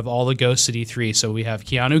that out of all the ghosts at E3, so we have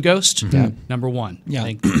Keanu Ghost, number one. Yeah.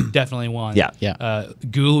 I think definitely one. Yeah.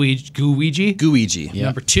 Gooigi, Gooigi.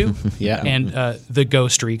 number two. Yeah. And the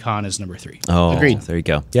Ghost Recon is number three. Oh, Agreed. There you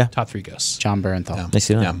go. Yeah. Top three ghosts. John Bernthal. Nice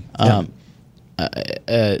to know.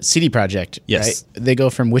 CD Projekt, Yes. right? They go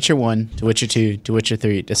from Witcher 1 to Witcher 2 to Witcher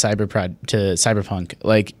 3 to Cyberpunk.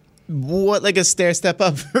 Like, what, like a stair step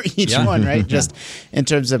up for each one, right? Just in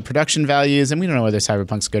terms of production values, and we don't know whether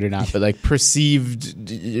Cyberpunk's good or not, but like perceived,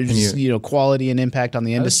 quality and impact on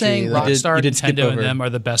the I was industry. saying like, Rockstar, you did skip Nintendo, over- and them are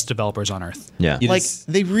the best developers on Earth. Yeah. You like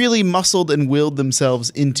just- they really muscled and willed themselves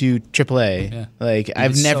into AAA. Yeah. Like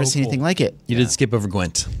I've was never so seen cool. anything like it. You did skip over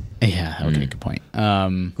Gwent. Yeah, okay, good point.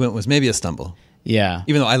 Gwent was maybe a stumble. Yeah,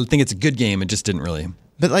 Even though I think it's a good game, it just didn't really.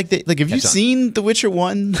 but like, have you Catch on. seen The Witcher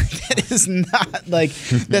 1? That is not like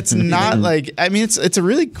that's not like. I mean, it's a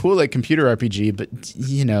really cool like computer RPG, but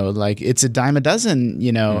like it's a dime a dozen,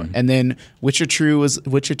 And then Witcher 2 was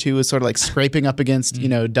sort of like scraping up against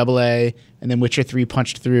AA, and then Witcher 3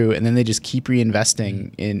 punched through, and then they just keep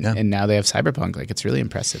reinvesting in, and now they have Cyberpunk. Like it's really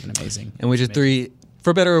impressive and amazing. And Witcher 3,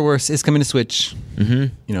 for better or worse, is coming to Switch.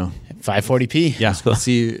 Mm-hmm. 540p. Yeah, we'll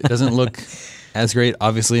see. It doesn't look as great,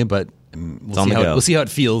 obviously, but we'll see how it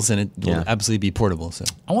feels, and it will absolutely be portable. So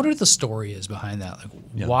I wonder what the story is behind that.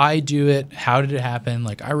 Like, why do it? How did it happen?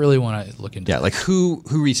 Like, I really want to look into. yeah, like who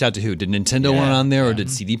reached out to who? Did Nintendo want it on there, or did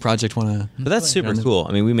CD Projekt want to? But that's super cool.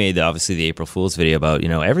 I mean, we made obviously the April Fool's video about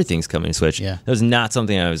everything's coming to Switch. Yeah. That was not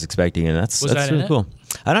something I was expecting, and that's Was that in really it? cool.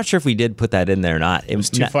 I'm not sure if we did put that in there or not. It was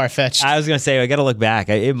too far-fetched. I was going to say, I got to look back.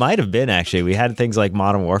 It might have been, actually. We had things like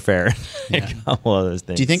Modern Warfare and a couple of those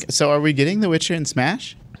things. Do you think so? Are we getting The Witcher in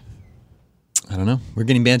Smash? I don't know. We're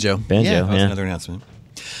getting Banjo. Banjo, Yeah. That was another announcement.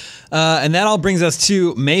 And that all brings us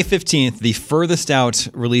to May 15th, the furthest out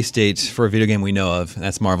release date for a video game we know of. And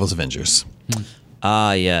that's Marvel's Avengers.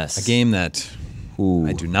 Ah, yes. A game that Ooh.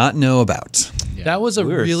 I do not know about. That was a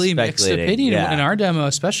We were really mixed speculating, opinion yeah. in our demo,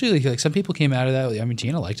 especially like some people came out of that. I mean,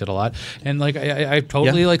 Tina liked it a lot, and like I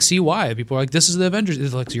totally Yeah. like see why people are like, "This is the Avengers."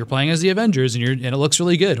 It's like you're playing as the Avengers, and it looks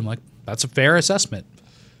really good. I'm like, that's a fair assessment.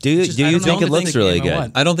 Do you Just- I don't think know it the looks game really I good?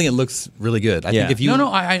 want. I don't think it looks really good. I Yeah. think if you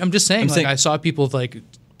No, I'm just saying. I'm like saying- I saw people like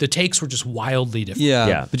the takes were just wildly different. Yeah,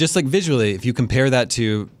 Yeah. but just like visually, if you compare that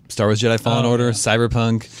to Star Wars Jedi Fallen Order,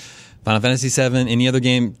 Cyberpunk, Final Fantasy VII, any other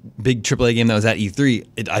game, big AAA game that was at E3,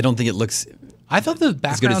 I don't think it looks. I thought the good as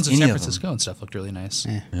backgrounds of any San of them. Francisco and stuff looked really nice.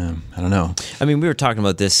 I don't know. I mean, we were talking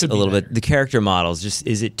about this Could a be little better. bit. The character models, just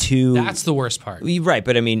is it too? That's the worst part. Right,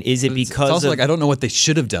 but I mean, is it It's because also of, like I don't know what they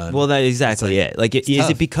should have done. Well, that's exactly it. Like, is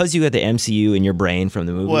tough. it because you got the MCU in your brain from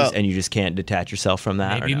the movies Well- and you just can't detach yourself from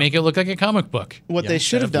that? Maybe or no? make it look like a comic book. What they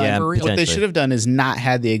should have instead done, of Yeah, for real. what they potentially. should have done is not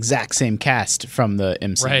had the exact same cast from the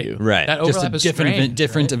MCU. Right. That just a overlap is different, strange,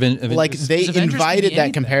 different right? event. Like they Avengers can be invited that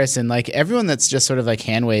anything. comparison. Like everyone that's just sort of like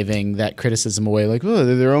hand waving that criticism away, like, oh,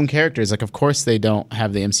 they're their own characters. Like, of course they don't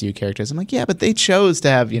have the MCU characters. I'm like, yeah, but they chose to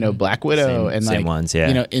have Black Widow Same- and same like ones,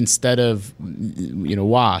 yeah. Instead of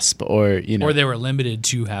Wasp or Or they were limited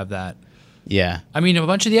to have that. yeah. I mean, a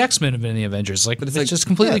bunch of the X-Men have been in the Avengers. Like, it's like- just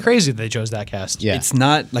completely yeah. crazy that they chose that cast. Yeah. It's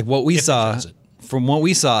not like what we If they saw. chose it. From what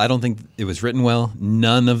we saw, I don't think it was written well.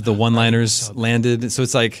 None of the one-liners landed. So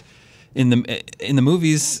it's like in the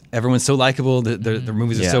movies, everyone's so likable. Their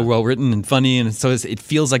movies are so Yeah. well written and funny, and so it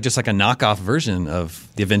feels like just like a knockoff version of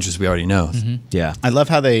the Avengers we already know. Yeah. I love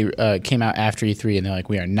how they came out after E3 and they're like,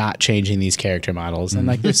 we are not changing these character models. And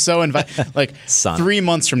like, they're so like Son. 3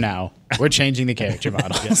 months from now, we're changing the character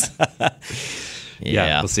models.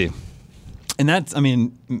 Yeah, we'll see. And that's, I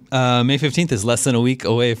mean, May 15th is less than a week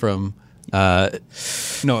away from.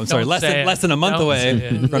 No, I'm sorry, Don't less say than a month Don't away say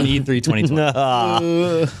it. from E3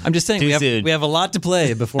 2020. I'm just saying Too we soon. have a lot to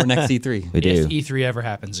play before next E3. We do. If E3 ever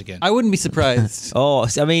happens again. I wouldn't be surprised. Oh,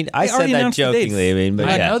 I mean, I They said already that announced the dates. jokingly. I mean, but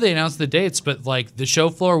I yeah. know they announced the dates, but like the show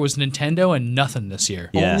floor was Nintendo and nothing this year.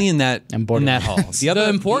 Yeah. Only in that And in that Borderlands. hall. The other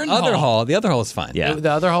important other hall. The other hall is fine. Yeah.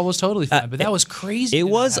 The other hall was totally fine, but that was crazy. It to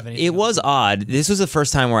not was have anything it was else. odd. This was the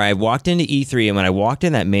first time where I walked into E3, and when I walked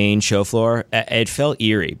in that main show floor, it felt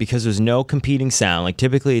eerie because there was no competing sound. Like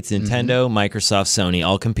typically, it's Nintendo, Microsoft, Sony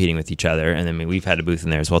all competing with each other, and then we've had a booth in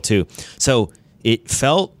there as well too. So it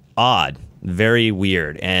felt odd, very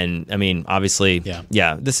weird, and I mean, obviously,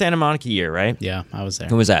 Yeah. the Santa Monica year, right? Yeah, I was there.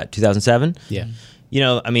 When was that? 2007. Yeah.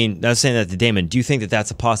 I mean, I was saying that to Damon. Do you think that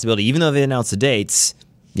that's a possibility, even though they announced the dates?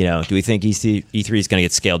 Do we think E3 is going to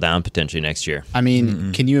get scaled down potentially next year? I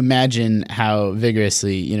mean, can you imagine how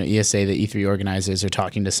vigorously, ESA, the E3 organizers, are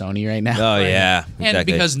talking to Sony right now? Oh yeah, And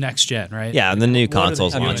exactly. because next gen, right? yeah, and the new What are they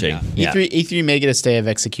consoles doing launching. now? Yeah. E3 may get a stay of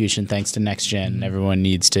execution thanks to next gen. And everyone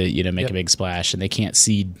needs to, make a big splash, and they can't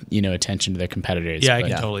cede, attention to their competitors. Yeah, I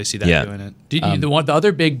but- can totally see that Yeah. doing it. The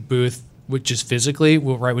other big booth, which is physically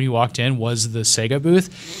right when you walked in, was the Sega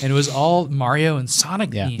booth, and it was all Mario and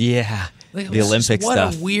Sonic Yeah. themed. Yeah. Like, it The was Olympic just, what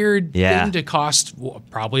stuff. a weird Yeah. thing to cost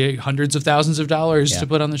probably hundreds of thousands of dollars Yeah. to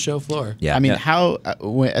put on the show floor. Yeah. I mean, Yeah. how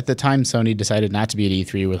at the time Sony decided not to be at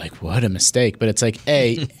E3, we're like, what a mistake. But it's like,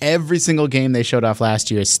 every single game they showed off last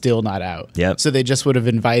year is still not out. Yep. So they just would have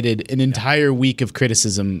invited an entire week of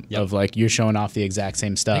criticism of like, you're showing off the exact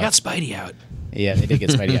same stuff. They got Spidey out. Yeah, they did get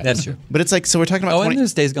Spidey out. That's true. But it's like, so we're talking about Oh, and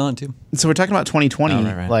there's Days Gone too. So we're talking about 2020. Oh,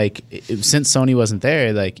 right. Like since Sony wasn't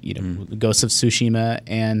there, like Ghost of Tsushima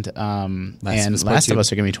and Last of Us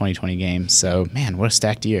are going to be 2020 games. So man, what a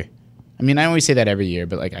stacked year. I mean, I always say that every year,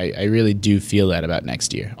 but like I really do feel that about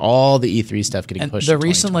next year. All the E3 stuff getting And pushed. the to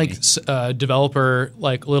recent 2020. developer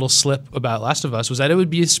little slip about Last of Us was that it would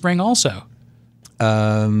be spring also.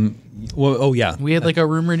 Well, oh yeah, We had like a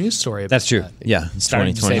rumor news story about that's true. that. Yeah,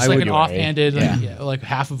 Starting to 2020. say It's like an February. offhanded, Yeah. like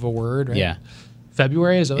half of a word, right? Yeah.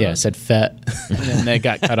 February is that what Yeah, it it was? said FET, and then it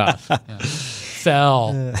got cut off.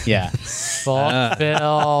 Fell. Yeah.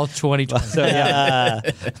 Fell 2020. So yeah.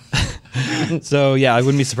 So yeah, I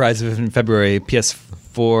wouldn't be surprised if in February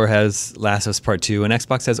PS4 has Last of Us Part 2 and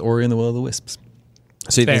Xbox has Ori and the Will of the Wisps.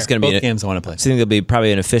 So you think it's going to Both be games I want to play. So you think there'll be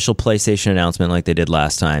probably an official PlayStation announcement like they did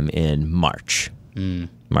last time in March,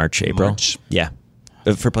 April. March. Yeah,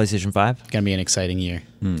 for PlayStation 5. Gonna be an exciting year.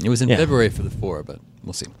 It was in Yeah. February for the 4, but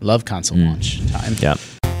we'll see. Love console launch time. Yeah.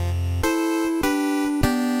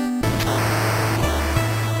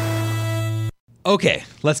 Okay,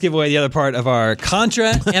 let's give away the other part of our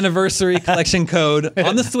Contra Anniversary Collection code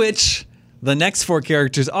on the Switch. The next 4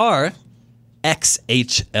 characters are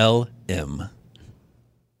XHLM.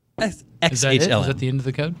 Is that it? Is XHLM. that the end of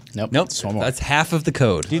the code? Nope. Nope, One more. that's half of the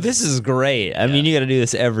code. Dude, this is great. I mean, you got to do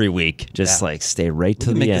this every week. Just Yeah. like stay right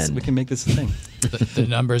to the we end. can make this a thing. The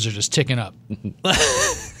numbers are just ticking up.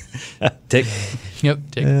 Tick. Yep,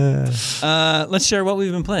 tick. Let's share what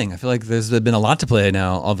we've been playing. I feel like there's been a lot to play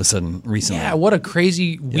now all of a sudden recently. Yeah, what a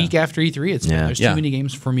crazy week after E3 it's been. Yeah. There's Yeah. too many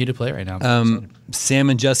games for me to play right now. Sam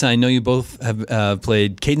and Justin, I know you both have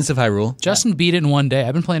played Cadence of Hyrule. Justin beat it in one day.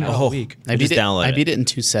 I've been playing it all week. I beat just it. download I it. beat it in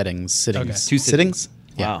 2 sittings. Okay. 2 sittings.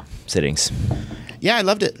 Yeah. Wow. Sittings. Yeah, I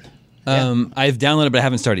loved it. I've downloaded, but I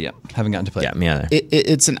haven't started yet. Haven't gotten to play Yeah, it. me either.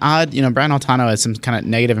 It's an odd, Brian Altano has some kind of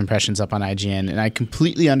negative impressions up on IGN, and I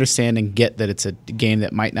completely understand and get that it's a game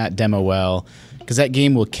that might not demo well, because that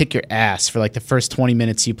game will kick your ass for like the first 20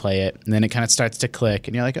 minutes you play it, and then it kind of starts to click,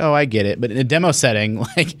 and you're like, oh, I get it. But in a demo setting,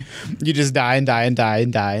 like you just die and die and die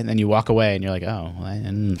and die, and then you walk away, and you're like, oh, I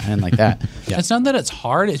didn't like that. It's not that it's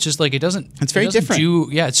hard. It's just like it doesn't. It's very it doesn't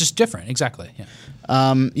different. it's just different. Exactly. Yeah.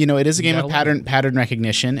 It is a game of gotta pattern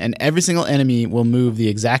recognition, and every single enemy will move the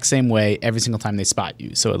exact same way every single time they spot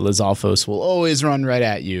you. So a Lizalfos will always run right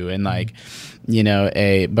at you, and like,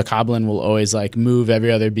 a Bokoblin will always like move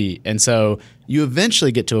every other beat. And so you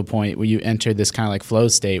eventually get to a point where you enter this kind of like flow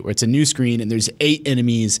state where it's a new screen and there's 8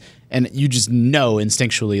 enemies, and you just know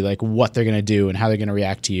instinctually like what they're gonna do and how they're gonna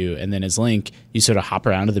react to you. And then as Link, you sort of hop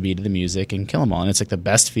around to the beat of the music and kill them all. And it's like the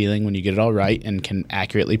best feeling when you get it all right and can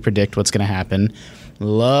accurately predict what's gonna happen.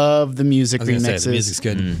 Love the music I was gonna say, remixes. the music's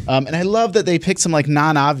good. And I love that they picked some like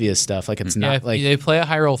non-obvious stuff. Like it's Yeah, not like they play a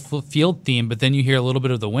Hyrule Field theme, but then you hear a little bit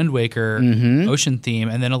of the Wind Waker Ocean theme,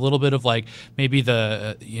 and then a little bit of like maybe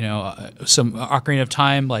the some Ocarina of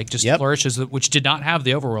Time like just flourishes, which did not have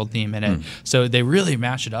the Overworld theme in it. So they really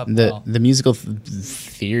mash it up. well. the musical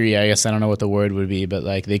theory. I guess I don't know what the word would be, but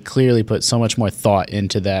like they clearly put so much more thought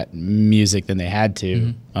into that music than they had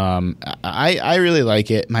to. I really like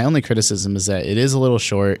it. My only criticism is that it is a little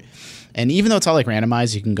short. And even though it's all like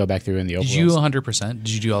randomized, you can go back through in the Did you overworld. 100%? Did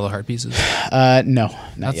you do all the heart pieces? No,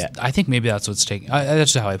 not yet. I think maybe that's what's taking.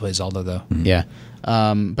 That's just how I play Zelda, though. Yeah.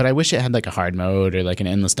 But I wish it had like a hard mode or like an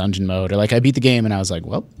endless dungeon mode, or like I beat the game and I was like,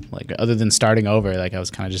 well, like other than starting over, like I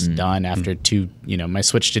was kind of just done after 2, my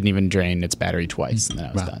Switch didn't even drain its battery twice and then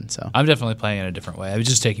I was done. So I'm definitely playing it a different way. It was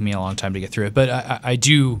just taking me a long time to get through it, but I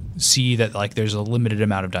do see that like there's a limited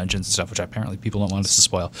amount of dungeons and stuff, which apparently people don't want us to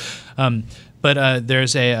spoil. But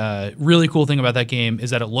there's a really cool thing about that game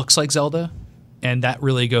is that it looks like Zelda, and that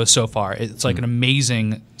really goes so far. It's like an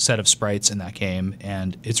amazing set of sprites in that game,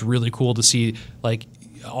 and it's really cool to see like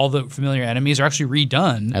all the familiar enemies are actually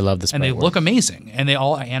redone. I love the and they sprite work. look amazing, and they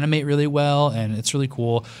all animate really well, and it's really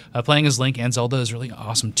cool. Playing as Link and Zelda is really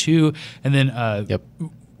awesome too. And then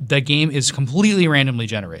the game is completely randomly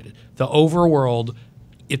generated. The overworld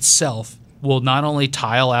itself will not only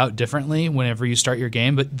tile out differently whenever you start your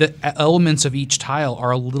game, but the elements of each tile are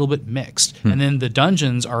a little bit mixed. And then the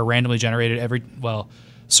dungeons are randomly generated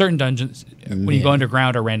certain dungeons when you go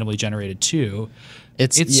underground are randomly generated too.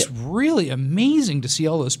 It's really amazing to see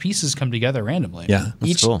all those pieces come together randomly. Yeah.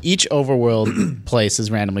 each cool. each overworld place is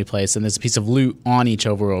randomly placed, and there's a piece of loot on each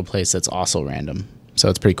overworld place that's also random. So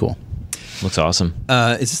it's pretty cool. Looks awesome.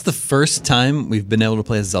 Is this the first time we've been able to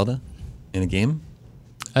play as Zelda in a game?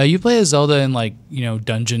 You play as Zelda in like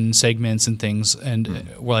dungeon segments and things, and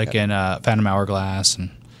like in Phantom Hourglass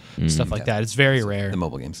and stuff like that. It's very rare. The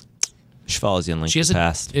mobile games. She follows you in Link She has to the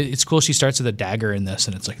Past. It's cool. She starts with a dagger in this,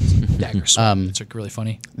 and it's like this dagger sword. It's like really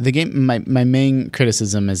funny. The game, my main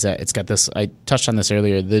criticism is that it's got this. I touched on this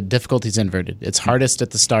earlier. The difficulty's inverted. It's hardest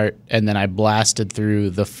at the start, and then I blasted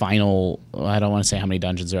through the final. I don't want to say how many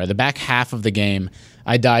dungeons there are. The back half of the game,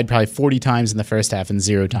 I died probably 40 times in the first half and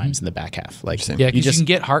 0 times in the back half. Like Yeah, because you can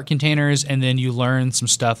get heart containers, and then you learn some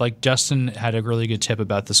stuff. Like Justin had a really good tip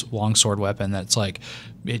about this longsword weapon that's like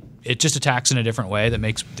it just attacks in a different way that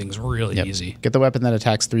makes things really easy. Get the weapon that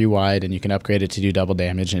attacks 3 wide, and you can upgrade it to do double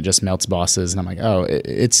damage, and it just melts bosses. And I'm like, oh,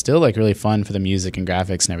 it's still like really fun for the music and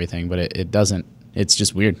graphics and everything, but it doesn't. It's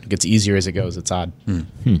just weird. It gets easier as it goes. It's odd.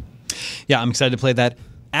 Yeah, I'm excited to play that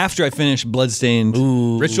after I finish Bloodstained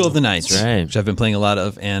Ritual of the Night, That's right. which I've been playing a lot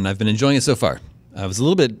of, and I've been enjoying it so far.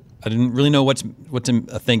 I didn't really know what to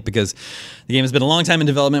think because the game has been a long time in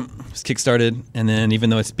development. It was kickstarted, and then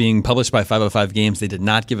even though it's being published by 505 Games, they did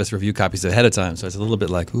not give us review copies ahead of time. So it's a little bit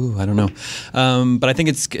like, ooh, I don't know. But I think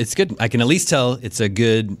it's good. I can at least tell it's a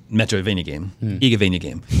good Metroidvania game, Igavania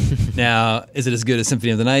game. Now, is it as good as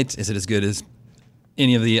Symphony of the Night? Is it as good as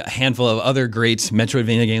any of the handful of other great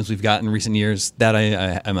Metroidvania games we've got in recent years. That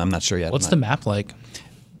I'm not sure yet. What's the map like?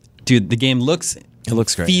 Dude, the game looks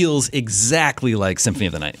great. feels exactly like Symphony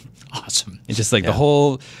of the Night. Awesome. It's just like the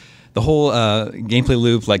whole gameplay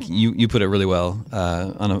loop, like you put it really well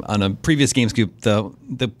on a previous Game Scoop.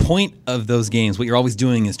 The point of those games, what you're always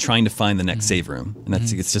doing is trying to find the next save room, and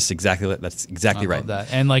it's just exactly right. Love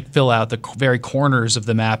that. And like fill out the very corners of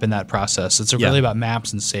the map in that process. It's really about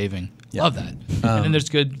maps and saving. Yeah. Love that. And then there's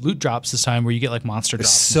good loot drops this time where you get like monster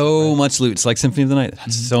drops. So much loot. It's like Symphony of the Night.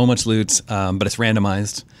 So much loot, but it's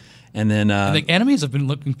randomized. And then the enemies have been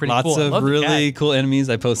looking pretty lots cool. I of love the really cat. cool enemies.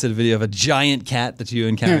 I posted a video of a giant cat that you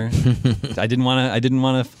encounter. I didn't want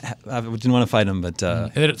to fight him, but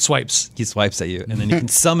And then it swipes. he swipes at you, and then you can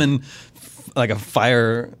summon like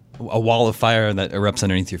a wall of fire that erupts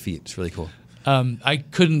underneath your feet. It's really cool. I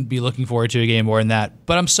couldn't be looking forward to a game more than that.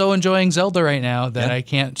 But I'm so enjoying Zelda right now that I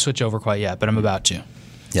can't switch over quite yet, but I'm about to.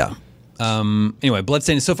 Yeah. Anyway,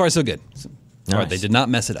 Bloodstained, so far so good. Nice. They did not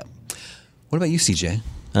mess it up. What about you, CJ?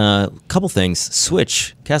 Couple things.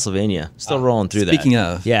 Switch, Castlevania, still rolling through that. speaking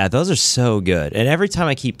of. Yeah, those are so good. And every time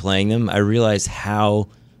I keep playing them, I realize how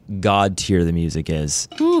god tier the music is.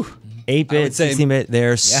 8-bit, say- 16-bit,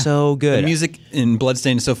 they're so good. The music in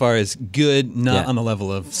Bloodstained so far is good, not on the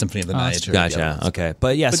level of Symphony of the Night. that's or the other Gotcha. ones. Okay,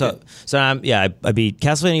 but yeah, But I beat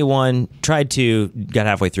Castlevania 1, tried 2, got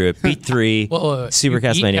halfway through it, beat 3, Super you beat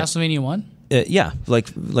Castlevania. Castlevania 1? Yeah, like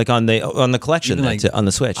on the collection Even like- on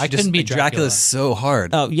the Switch. I couldn't beat Dracula. Dracula's so hard.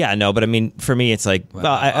 Oh yeah, no, but I mean, for me, it's like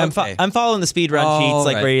okay. I'm following the speedrun cheats,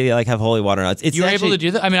 like right. ready to like have holy water nuts. It's You were actually, able to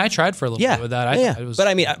do that? I mean, I tried for a little yeah, bit with that. yeah. It was,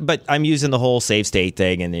 But I'm using the whole save state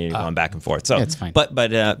thing, and then you're going back and forth. So It's fine. But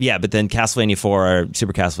then Castlevania 4 or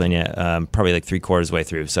Super Castlevania, probably like 3/4 way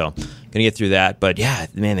through. So gonna get through that. But yeah,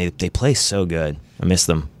 man, they play so good. I miss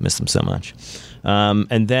them so much.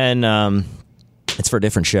 And then. It's for a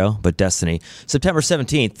different show, but Destiny. September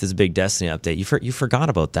 17th is a big Destiny update. You forgot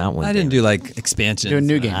about that one. I didn't do like expansions. Doing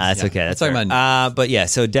new games. That's okay. That's talking fair. about- but yeah,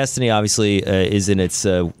 so Destiny obviously is in its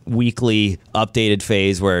weekly updated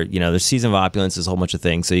phase where, there's Season of Opulence, there's a whole bunch of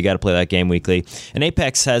things. So you got to play that game weekly. And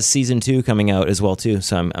Apex has Season 2 coming out as well, too.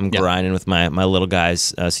 So I'm grinding with my little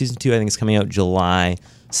guys. Season 2, I think, is coming out July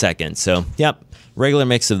 2nd. So, yep. Regular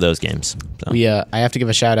mix of those games. So. I have to give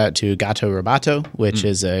a shout out to Gato Roboto, which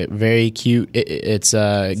is a very cute. It's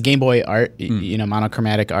a Game Boy art,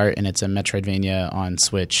 monochromatic art, and it's a Metroidvania on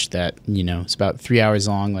Switch that it's about 3 hours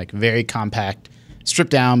long, like very compact,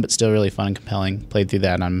 stripped down, but still really fun and compelling. Played through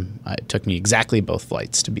that, and it took me exactly both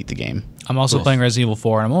flights to beat the game. I'm also playing Resident Evil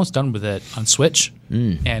 4, and I'm almost done with it on Switch.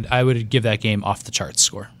 And I would give that game off the charts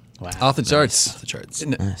score. Wow. Off the charts. Off the charts.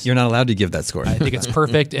 You're not allowed to give that score. I think it's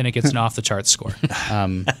perfect, and it gets an off the charts score.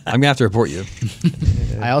 I'm gonna have to report you.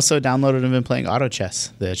 I also downloaded and been playing Auto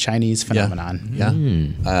Chess, the Chinese phenomenon.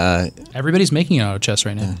 Yeah. Everybody's making an auto chess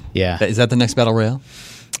right now. Yeah. Is that the next battle royale?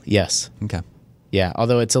 Yes. Okay. Yeah,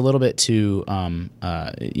 although it's a little bit too,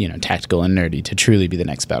 tactical and nerdy to truly be the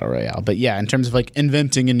next battle royale. But yeah, in terms of like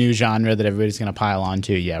inventing a new genre that everybody's going to pile on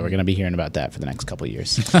to, we're going to be hearing about that for the next couple of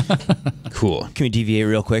years. Cool. Can we deviate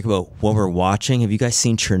real quick about what we're watching? Have you guys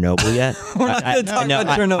seen Chernobyl yet? We're not gonna talk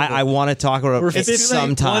about Chernobyl. I want to talk about it 15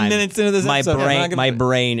 sometime. 1 minute into this my episode. I'm brain, not gonna- my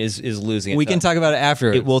brain is losing it. We can talk about it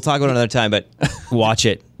after. We'll talk about it another time, but watch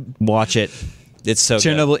it. Watch it. It's so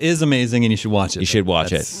good. Chernobyl is amazing, and you should watch it. You should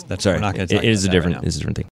watch it. That's Sorry, we're not going to talk it is a about that different. right now. It's a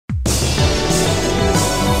different thing.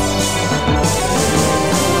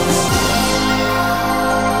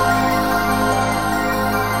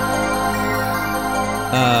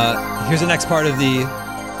 Here's the next part of the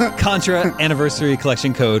Contra Anniversary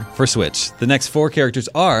Collection code for Switch. The next 4 characters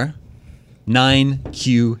are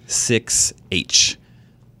 9Q6H.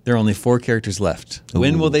 There are only 4 characters left.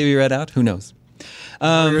 When will they be read out? Who knows?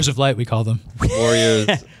 Warriors of Light, we call them. Warriors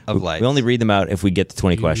of Light. We only read them out if we get to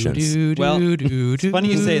 20 questions. Well, it's funny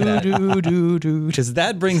you say that. Because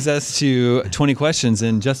that brings us to 20 questions,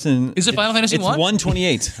 and Justin... Is it Final Fantasy It's 1?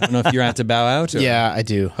 128. I don't know if you're going to have to bow out. Or, Yeah, I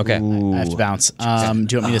do. Okay. I have to bounce. Do you want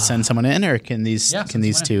me to send someone in, or can these Yeah, can send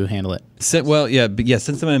these someone two handle it? Send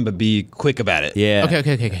them in, but be quick about it. Yeah.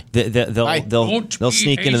 Okay. They'll Don't they'll be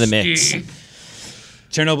sneak into the hasty. mix.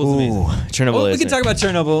 Chernobyl's amazing. Chernobyl Well, is. we can talk about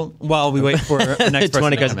Chernobyl while we wait for our next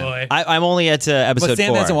 20 person. questions. Boy. I'm only at episode But Sam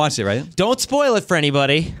 4. hasn't watched it, right? Don't spoil it for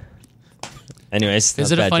anybody. Anyways, Is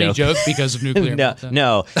that's it a bad funny joke because of nuclear No, meltdown?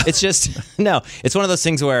 no. It's just no. It's one of those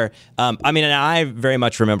things where I mean, and I very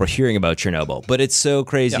much remember hearing about Chernobyl, but it's so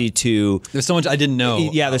crazy to. There's so much I didn't know.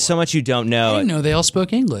 Yeah, there's so much you don't know. I didn't know they all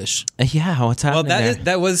spoke English. Yeah, what's Well, happening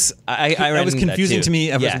that was I that read was into that confusing too. to me.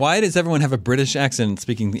 Yeah. Why does everyone have a British accent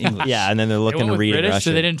speaking English? Yeah, and then they're They looking went to with read British,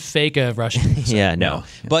 Russian. so they didn't fake a Russian. Yeah, no.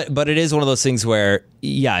 But it is one of those things where,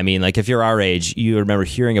 yeah, I mean, like if you're our age, you remember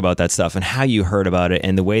hearing about that stuff and how you heard about it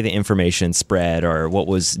and the way the information spread or what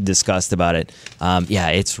was discussed about it. Yeah,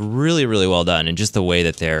 it's really, really well done. And just the way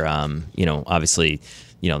that they're, obviously,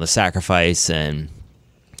 the sacrifice and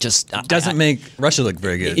just Doesn't make Russia look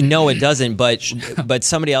very good. No, it doesn't. But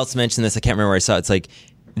somebody else mentioned this. I can't remember where I saw it. It's like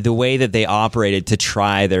the way that they operated to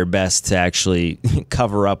try their best to actually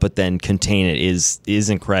cover up but then contain it is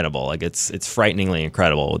incredible. Like it's frighteningly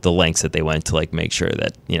incredible with the lengths that they went to like make sure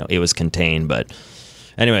that it was contained. But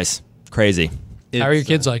anyways, crazy. How are your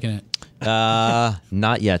kids liking it?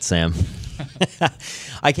 Not yet, Sam.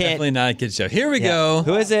 I can't. Definitely not a kid show. Here we go.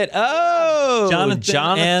 Who is it? Oh,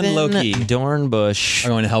 Jonathan and Loki. Dornbush Are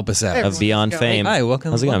going to help us out. of Beyond Fame. Hi,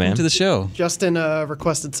 welcome. How's it going, welcome man? to the show. Justin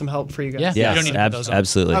requested some help for you guys. Yeah. Yes, You don't need to put those on.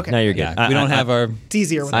 absolutely. Okay. No, you're good. Yeah, we don't have our. It's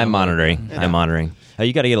easier with I'm monitoring. I'm monitoring.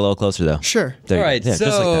 You got to get a little closer though. Sure. There you All go. right, Yeah, just like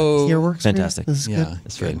that. so Your works for you? Fantastic. This is yeah, good.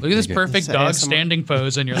 that's good. Look at this Good. perfect Say dog ASMR. standing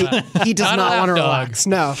pose in your lap. He does Not not a want to lap dog. relax.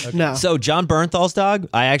 No, no. So John Bernthal's dog.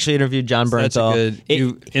 I actually interviewed John That's a Bernthal. good.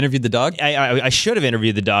 You interviewed the dog. I should have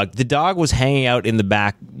interviewed the dog. The dog was hanging out in the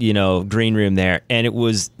back, green room there, and it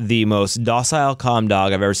was the most docile, calm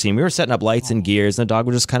dog I've ever seen. We were setting up lights and gears, and the dog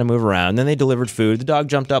would just kind of move around. And then they delivered food. The dog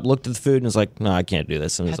jumped up, looked at the food, and was like, "No, I can't do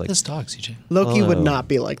this." And I was Pet like, this dog, CJ. Loki would not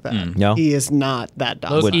be like that. No? He is not that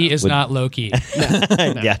dog. Loki is would- not Loki.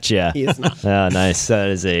 "Gotcha." He is not. Oh, nice. That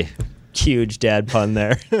is a huge dad pun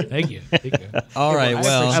there. Thank you. Thank you. All right.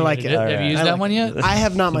 Well, I like it. Have you used I that like one yet? I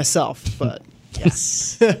have not myself, but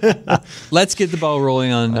yes. let's get the ball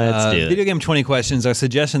rolling on Let's do it. Video Game 20 questions. Our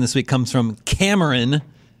suggestion this week comes from Cameron.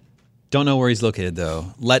 Don't know where he's located,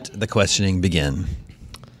 though. Let the questioning begin.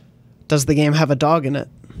 Does the game have a dog in it?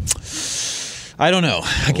 I don't know.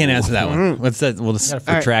 I can't answer that one. What's that? We'll just, All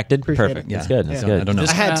right. Protracted. Appreciate Perfect. it. That's good. That's I good. don't know.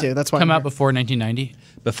 I had to. That's why Come I'm out here. before 1990.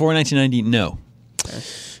 Before 1990, no.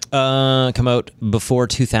 Come out before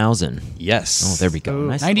 2000. Yes. Oh, there we go. Ooh.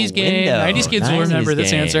 Nice 90s little game. window. 90s kids will remember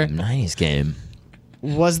this game. answer. 90s game.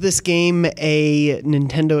 Was this game a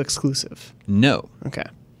Nintendo exclusive? No. Okay.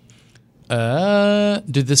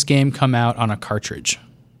 Did this game come out on a cartridge?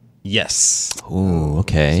 Yes. Ooh,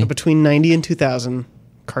 okay. So between 90 and 2000,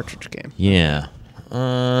 cartridge game. Yeah.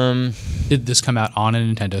 Did this come out on a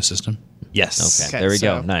Nintendo system? Yes. Okay. Okay, There we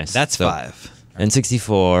go. so Nice. That's So, 5. N64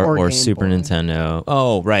 Or or Game Super Boy. Nintendo.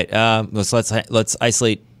 Oh, right. Let's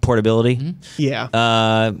isolate portability.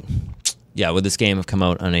 Yeah. Yeah. Would this game have come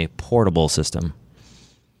out on a portable system?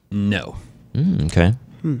 No. Okay.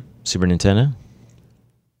 Super Nintendo.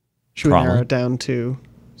 Should we probably. narrow it down to...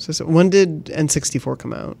 So when did N64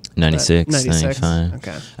 come out? 96, 96. 95.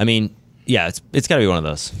 Okay. I mean, yeah, it's got to be one of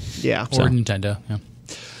those. Yeah. Or Nintendo, yeah.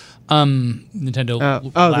 Nintendo the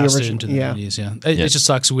lasted original- into the yeah. 90s, yeah. It just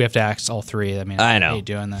sucks we have to ask all three. I mean, I know. hate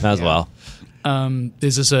doing that. As well.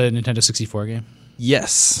 Is this a Nintendo 64 game?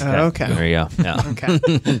 Yes. Okay. There you go. Yeah.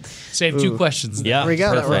 Okay. Save two questions. Yeah. There we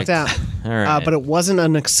go. That worked Perfect. out. All right. But it wasn't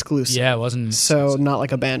an exclusive. Yeah, it wasn't. So not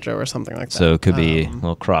like a Banjo or something like that. So it could be a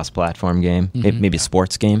little cross-platform game, maybe a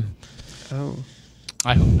sports game. Oh.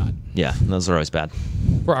 I hope not. Yeah, those are always bad.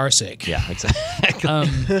 For our sake. Yeah,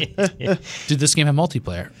 exactly. Did this game have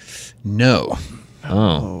multiplayer? No.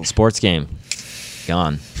 Oh, sports game,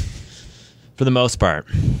 gone. For the most part.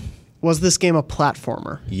 Was this game a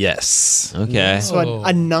platformer? Yes. Okay. So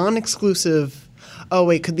a non-exclusive. Oh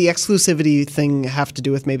wait, could the exclusivity thing have to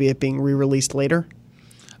do with maybe it being re-released later?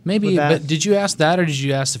 Maybe, Would that- but did you ask that or did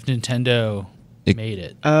you ask if Nintendo made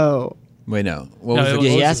it? Oh. Wait, no. What No, was it it? was- Yeah,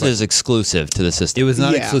 he what asked if it was exclusive to the system. It was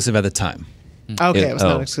not Yeah. exclusive at the time. Okay, it was oh.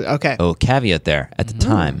 not exclusive. Okay. Oh, caveat there at the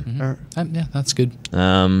time. Yeah, that's good.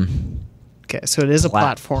 Okay, so it is a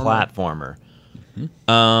platformer.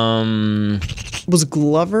 Platformer. Was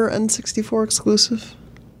Glover N64 exclusive?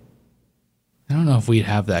 I don't know if we'd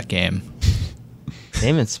have that game.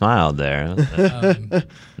 Damon smiled there.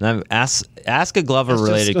 Now, ask a Glover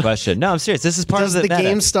related question. No, I'm serious. This is part Does of the meta.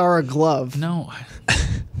 game star a glove? No.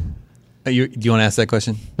 Do you want to ask that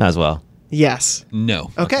question? Not as well. Yes.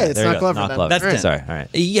 No. Okay, it's There you not go. Glover Not then. Glover. That's All right. 10. Sorry. All right.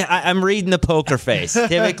 Yeah, I'm reading the poker face.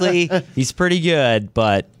 Typically, he's pretty good,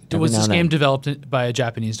 but every Was now this and game then- developed by a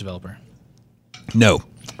Japanese developer? No.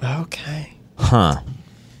 Okay. Huh?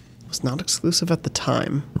 Was not exclusive at the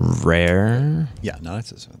time. Rare. Yeah, not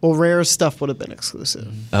exclusive. Well, Rare's stuff would have been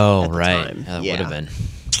exclusive. Oh, At the right. time, That yeah. would have been.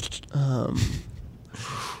 Not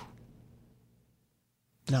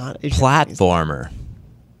Asian Japanese. Platformer.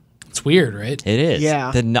 It's weird, right? It is.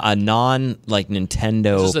 Yeah. A non like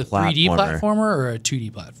Nintendo Is this a 3D platformer or a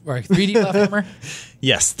 2D platformer? Or a 3D platformer?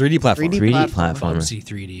 Yes, 3D platform. 3D 3D platformer. Bubsy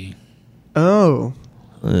 3D. Oh,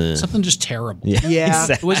 Something just terrible. yeah.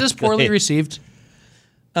 Exactly. Was this poorly received?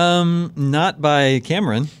 Not by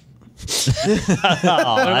Cameron. What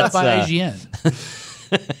about by IGN?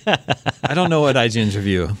 I don't know what IGN's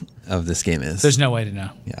review of this game is. There's no way to know.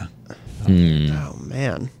 Yeah. Oh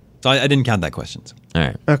man. So I didn't count that question. So. All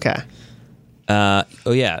right. Okay. Oh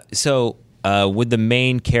yeah. So would the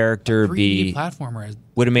main character 3D be? platformer.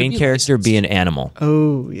 Would a main could be character be licensed. an animal?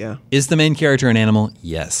 Oh yeah. Is the main character an animal?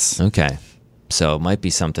 Yes. Okay. So it might be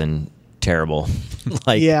something terrible,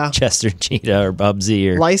 like Yeah. Chester Cheetah or Bubsy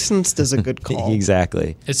or Licensed is a good call.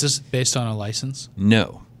 exactly. Is this based on a license?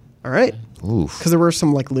 No. All right. Oof. Because there were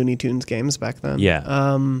some like Looney Tunes games back then.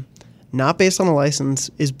 Yeah. Not based on a license.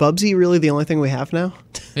 Is Bubsy really the only thing we have now?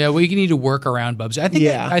 Yeah, we need to work around Bubsy.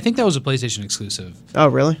 Yeah. I think that was a PlayStation exclusive. Oh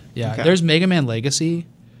really? Yeah. Okay. There's Mega Man Legacy.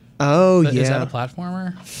 Oh Is that yeah. a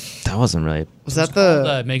platformer? That wasn't really. Was that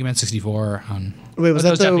The Mega Man 64 on. Wait, was that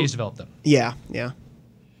that was the- Japanese developed though? Yeah. Yeah.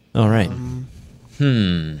 All right.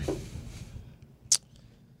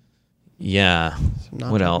 Yeah.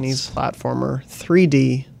 Not What Japanese else? platformer.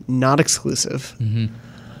 3D. Not exclusive.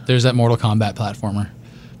 There's that Mortal Kombat platformer,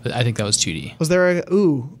 but I think that was 2D. Was there a?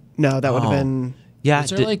 Ooh. No, that would have Oh. been. Yeah. Is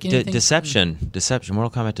there, like, anything- Deception. Mortal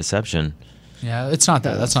Kombat Deception. Yeah, it's not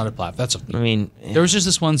that. That's not a plat. That's a. I mean, There was just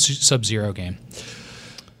this one Sub-Zero game.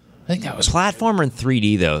 I think that was. platformer in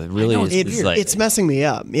 3D though. It really know, is. it's is weird. like, It's messing me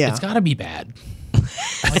up. Yeah. It's got to be bad.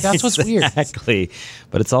 Like that's what's weird. Exactly.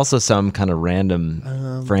 But it's also some kind of random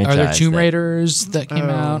franchise. Are there Tomb that- Raiders that came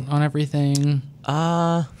out on everything?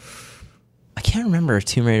 I can't remember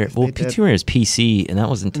Tomb Raider. Well, they did. Tomb Raider's PC, and that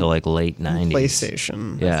was until like late 90s.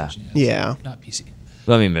 PlayStation. Yeah. Yeah. Not PC.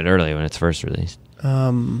 Well, I mean, but early when it's first released.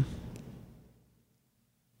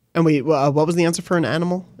 And what was the answer for an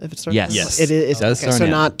animal? If it starts. Yes. with- Yes. It is. It does Okay, start so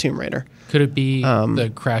an not Tomb Raider. Could it be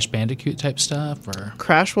the Crash Bandicoot type stuff or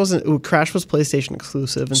Crash wasn't. Ooh, Crash was PlayStation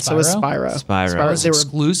exclusive, and so was Spyro? Spyro. Spyro was They were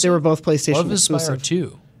exclusive? They were both PlayStation what was Spyro exclusive.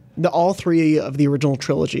 2? All three of the original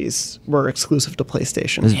trilogies were exclusive to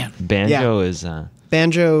PlayStation. Man. Banjo is.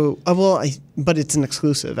 Banjo. But it's an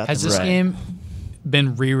exclusive. At Has the this Right. game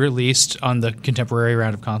been re-released on the contemporary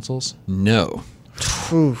round of consoles? No.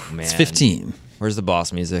 Man. It's 15. Where's the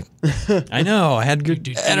boss music? I know. I had good.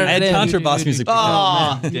 I had Contra boss music.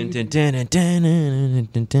 Oh.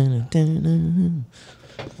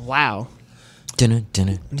 Wow. I'm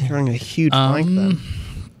hearing a huge blank then.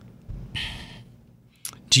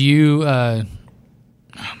 Do you?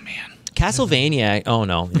 Castlevania. Oh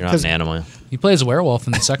no, you're not an animal. You play as a werewolf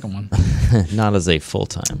in the second one. Not as a full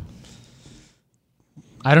time.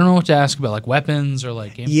 I don't know what to ask about, like weapons or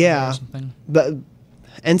like gameplay Yeah. or something. The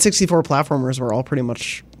N64 platformers were all pretty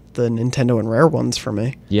much the Nintendo and Rare ones for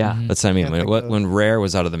me. Yeah, that's what I mean. When Rare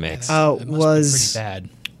was out of the mix. Oh, It must be was pretty bad.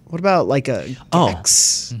 what about like a Oh.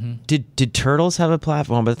 Gex? Did Turtles have a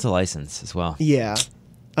platform? But it's a license as well. Yeah.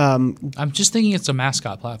 I'm just thinking it's a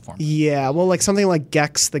mascot platform. Yeah, well, like something like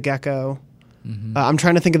Gex the Gecko. I'm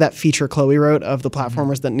trying to think of that feature Chloe wrote of the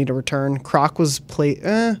platformers that need a return. Croc was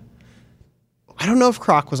I don't know if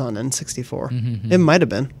Croc was on N64. It might have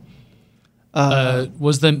been.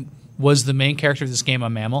 Was the main character of this game a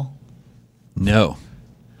mammal? No.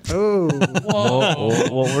 Oh,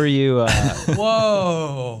 What were you?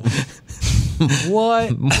 Whoa!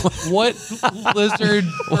 What lizard,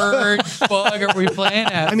 bird, bug are we playing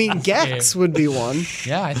at? I mean, Gex would be one.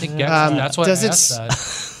 Yeah, I think that's why does I it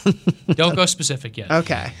asked that. Don't go specific yet.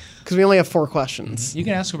 Okay, because we only have 4 questions. You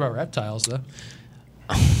can ask about reptiles though.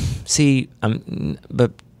 See,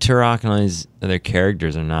 but Turok and all these other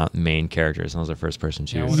characters are not main characters. Those are first-person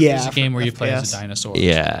You know, shooters. what if Yeah, there's a game where you play as FPS. a dinosaur.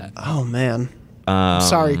 Yeah. Oh man,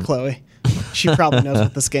 sorry, Chloe. She probably knows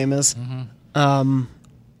what this game is.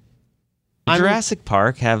 Jurassic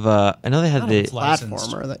Park have. I know they had the Licensed.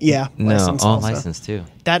 Platformer. no, licensed all also. licensed too.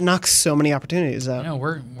 That knocks so many opportunities out. No,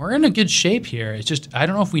 we're in a good shape here. It's just I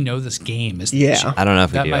don't know if we know this game. Is the Yeah. issue. I don't know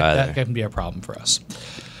if we that do either. That can be a problem for us.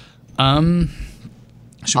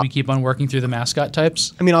 Should we keep on working through the mascot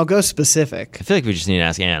types? I mean, I'll go specific. I feel like we just need to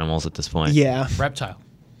ask animals at this point. Yeah. Reptile.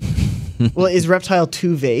 Well, is reptile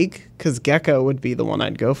too vague? Because gecko would be the one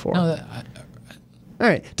I'd go for. No, All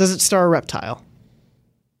right. Does it star a reptile?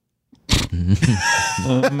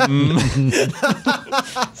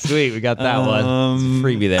 Sweet, we got that one.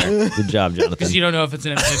 Freebie there. Good job, Jonathan. because you don't know if it's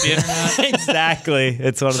an amphibian or not. exactly.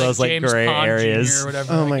 It's one of those like James gray Pond Jr. areas. or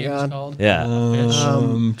whatever Oh that my game is God. called.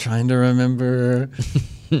 Yeah. Trying to remember.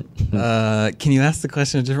 Can you ask the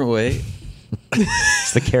question a different way?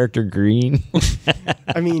 Is the character green?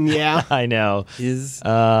 I mean, yeah. I know. Is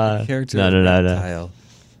the character no. reptile?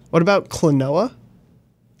 What about Klonoa?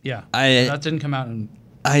 Yeah, I- that didn't come out in.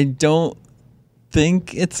 I don't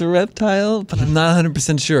think it's a reptile, but I'm not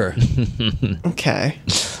 100% sure. Okay.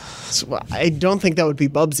 So I don't think that would be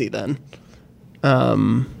Bubsy then.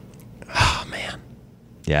 Oh, man.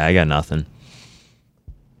 Yeah, I got nothing.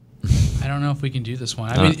 I don't know if we can do this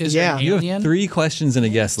one. I mean, is yeah. there You an have alien? 3 questions and a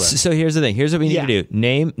guess left. So here's the thing. Here's what we need Yeah. to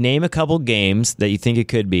do. Name a couple games that you think it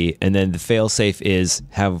could be, and then the fail safe is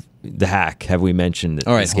have we mentioned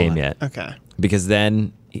All right, this hold game on. yet? Okay. Because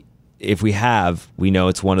then if we have, we know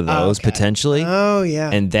it's one of those okay. potentially. Oh,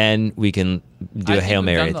 yeah. And then we can do I a think Hail we've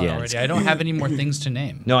Mary done at that the end. already. I don't have any more things to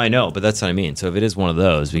name. No, I know, but that's what I mean. So if it is one of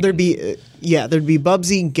those, we There'd can, be, there'd be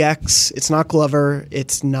Bubsy, Gex. It's not Glover.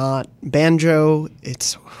 It's not Banjo.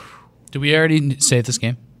 It's Did we already save this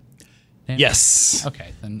game? Name? Yes.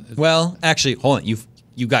 Okay. Then. Well, actually, hold on.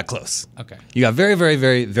 You got close. Okay. You got very, very,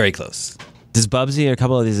 very, very close. does Bubsy or a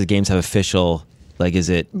couple of these games have official? Like, is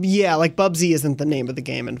it yeah, like Bubsy isn't the name of the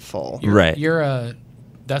game in full. right?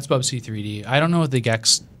 That's Bubsy 3D. I don't know what the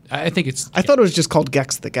Gex. I think it's. I thought it was just called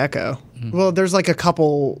Gex the Gecko. Mm-hmm. Well, there's like a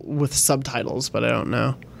couple with subtitles, but I don't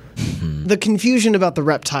know. The confusion about the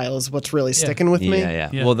reptile is what's really sticking with me. yeah.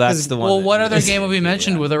 Yeah. Well, that's the one. Well, that- what other game have we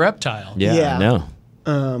mentioned with a reptile? Yeah, Yeah. I know.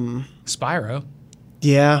 Spyro.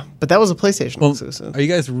 Yeah, but that was a PlayStation Well, exclusive. are you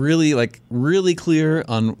guys really clear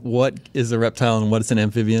on what is a reptile and what is an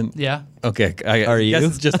amphibian? Yeah. Okay. Are you? Guess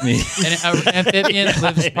it's just me. An amphibian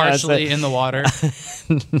lives partially in the water.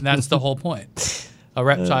 That's the whole point. A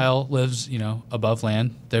reptile lives, above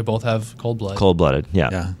land. They both have cold blood. Cold-blooded. Yeah.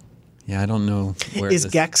 Yeah. Yeah, I don't know where Is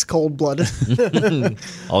this- Gex cold-blooded?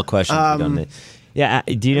 All questions. we don't need. Yeah.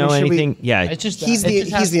 Do you know should we- anything? Yeah. It's just He's it the-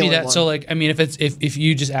 just has he's to the be only that. one. So if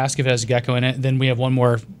you just ask if it has a gecko in it, then we have one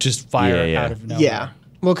more just fire Yeah. out of nowhere. Yeah.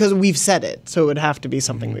 Well, because we've said it, so it would have to be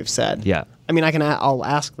something we've said. Yeah. I mean, I'll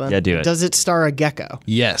ask them. Yeah, do it. Does it star a gecko?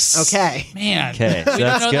 Yes. Okay. Man. Okay, so We don't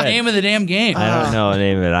that's know good. the name of the damn game. I don't know the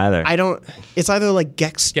name of it either. I don't. It's either like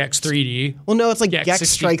Gex. Gex 3D. Well, no, it's like Gex Gex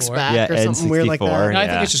 64. Strikes Back Yeah, or something weird like N64. that. No, I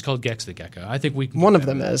Yeah. think it's just called Gex the Gecko. I think we can One get of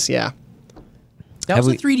them that. is, yeah. That Have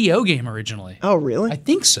was we- a 3DO game originally. Oh, really? I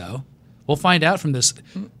think so. We'll find out from this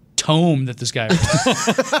tome that this guy wrote.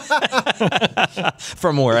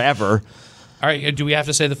 From wherever. All right, do we have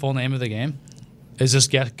to say the full name of the game? Is this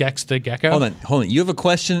Gex the Gecko? Hold on. You have a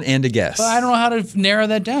question and a guess. But I don't know how to narrow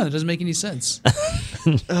that down. It doesn't make any sense.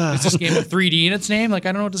 Is this game with 3D in its name? Like,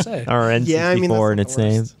 I don't know what to say. Or N64 Yeah, I mean, that's in not its the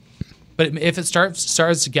name. worst. But if it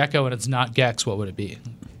stars Gecko and it's not Gex, what would it be?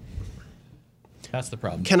 That's the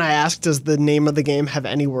problem. Can I ask, does the name of the game have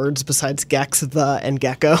any words besides Gex, the, and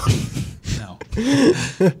Gecko? No.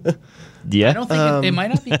 Yeah. I don't think it might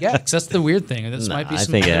not be Gex. That's the weird thing. This might be I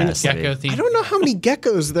some think it kind of has to be. Gecko theme. I don't know how many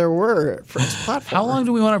geckos there were for its platform. How long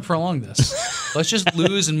do we want to prolong this? Let's just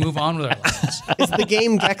lose and move on with our lives. is the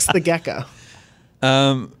game Gex the Gecko?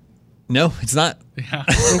 No, it's not. Yeah.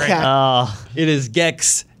 Okay. It is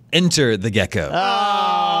Gex Enter the Gecko.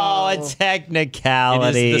 Oh, a It is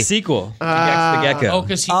technicality. the sequel to Gex the Gecko. Oh,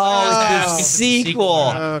 because he Oh, was it's the asking for the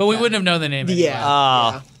sequel. But we wouldn't have known the name. Anyway. Yeah.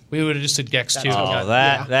 Oh, We would have just said Gex 2. oh,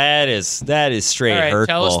 that is straight All right,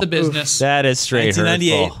 hurtful. tell us the business. That is straight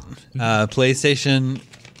 1998, hurtful. PlayStation,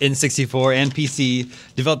 N64, and PC,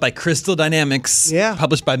 developed by Crystal Dynamics, Yeah.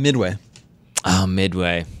 published by Midway. Oh,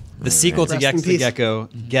 Midway. The sequel to Rest Gex in the peace. Gecko,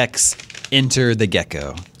 Gex Enter the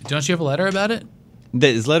Gecko. Don't you have a letter about it?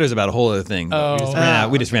 His letter's about a whole other thing. but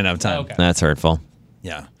we just ran out of time. Okay. That's hurtful.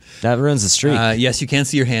 Yeah. That ruins the streak. Yes, you can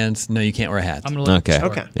see your hands. No, you can't wear a hat. I'm going to look Okay. at the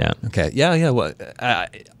Okay. store. Yeah. Okay. Yeah. What?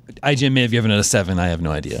 IGN may have given it a 7. I have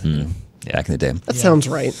no idea. Back in the day. That sounds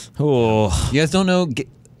right. Oh, You guys don't know?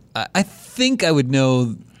 I think I would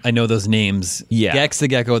know. I know those names. Yeah. Gex the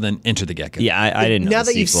Gecko, then Enter the Gecko. yeah. I didn't know Now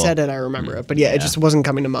the that you've sequel. said it, I remember it. But yeah, it just wasn't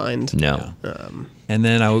coming to mind. No. And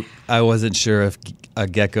then I wasn't sure if a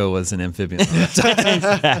gecko was an amphibian.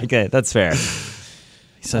 Okay, that's fair.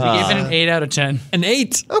 So We gave it an 8 out of 10. an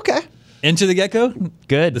 8. Okay. Enter the Gecko,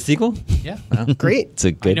 Good. the sequel. Yeah. Great. It's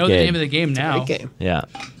a good I know game. the name of the game now. Great game. Yeah.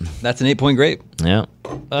 That's an 8-point grade. Yeah.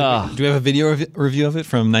 Do we have a video review of it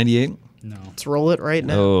from '98? No. Let's roll it right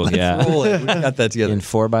now. Oh, yeah. Roll it. We got that together. In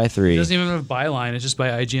 4x3. It doesn't even have a byline. It's just by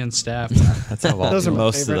IGN staff. That's how all, Those are my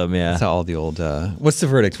Most favorite. of them, yeah. that's how all the old. What's the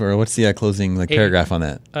verdict for? What's the closing 8. paragraph on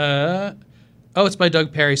that? Oh, it's by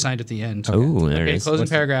Doug Perry, signed at the end. Ooh, there it is. Closing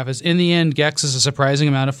paragraph is, in the end, Gex is a surprising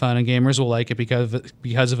amount of fun, and gamers will like it because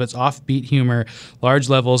of its offbeat humor, large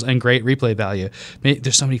levels, and great replay value.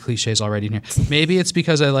 There's so many cliches already in here. Maybe it's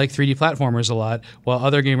because I like 3D platformers a lot, while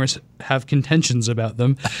other gamers have contentions about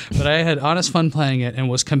them. But I had honest fun playing it and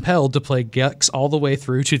was compelled to play Gex all the way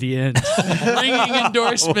through to the end. Ringing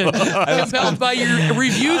endorsement. Compelled by your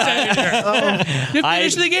reviews editor. To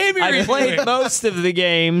finish the game you're I played reviewing. most of the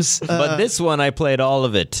games, but this one I played all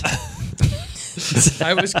of it.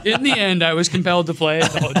 I was compelled to play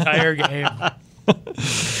the entire game.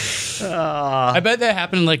 I bet that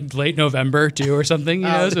happened in like late November too, or something. You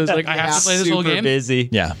know, so it's like I have to play this whole Super game. busy.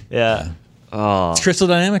 Yeah. Yeah. Oh. It's Crystal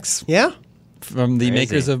Dynamics Yeah. from the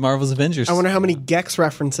makers of Marvel's Avengers. I wonder how many Gex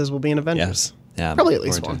references will be in Avengers. Yeah, Probably at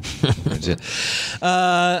least one.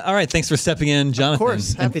 All right, thanks for stepping in, Jonathan. Of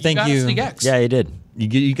course, And happy to. thank Got us you. the Gex. Yeah, you did.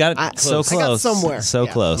 You got it So close. I got close. somewhere. So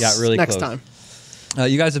Yeah. close. Got really Next close. time.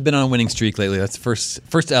 You guys have been on a winning streak lately. That's first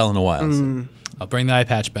L in a while. so. I'll bring the eye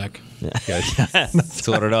patch back. That's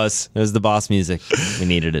what it was. It was the boss music. We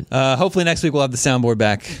needed it. Hopefully next week we'll have the soundboard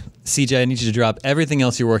back. CJ, I need you to drop everything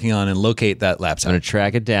else you're working on and locate that I'm laptop. going to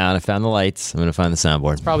track it down. I found the lights. I'm going to find the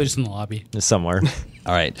soundboard. Probably just in the lobby. It's somewhere.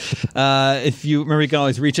 All right. If you remember, you can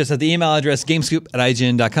always reach us at the email address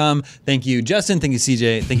gamescoop@ign.com. Thank you, Justin. Thank you,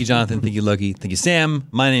 CJ. Thank you, Jonathan. Thank you, Loki. Thank you, Sam.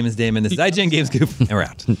 My name is Damon. This is IGN Gamescoop, and we're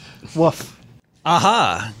out. Woof.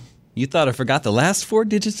 Aha! You thought I forgot the last 4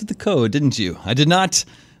 digits of the code, didn't you? I did not.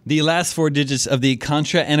 The last 4 digits of the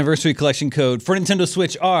Contra Anniversary Collection code for Nintendo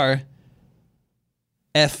Switch are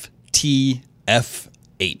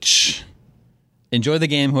FTFH. Enjoy the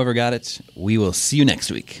game, whoever got it. We will see you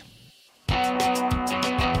next week.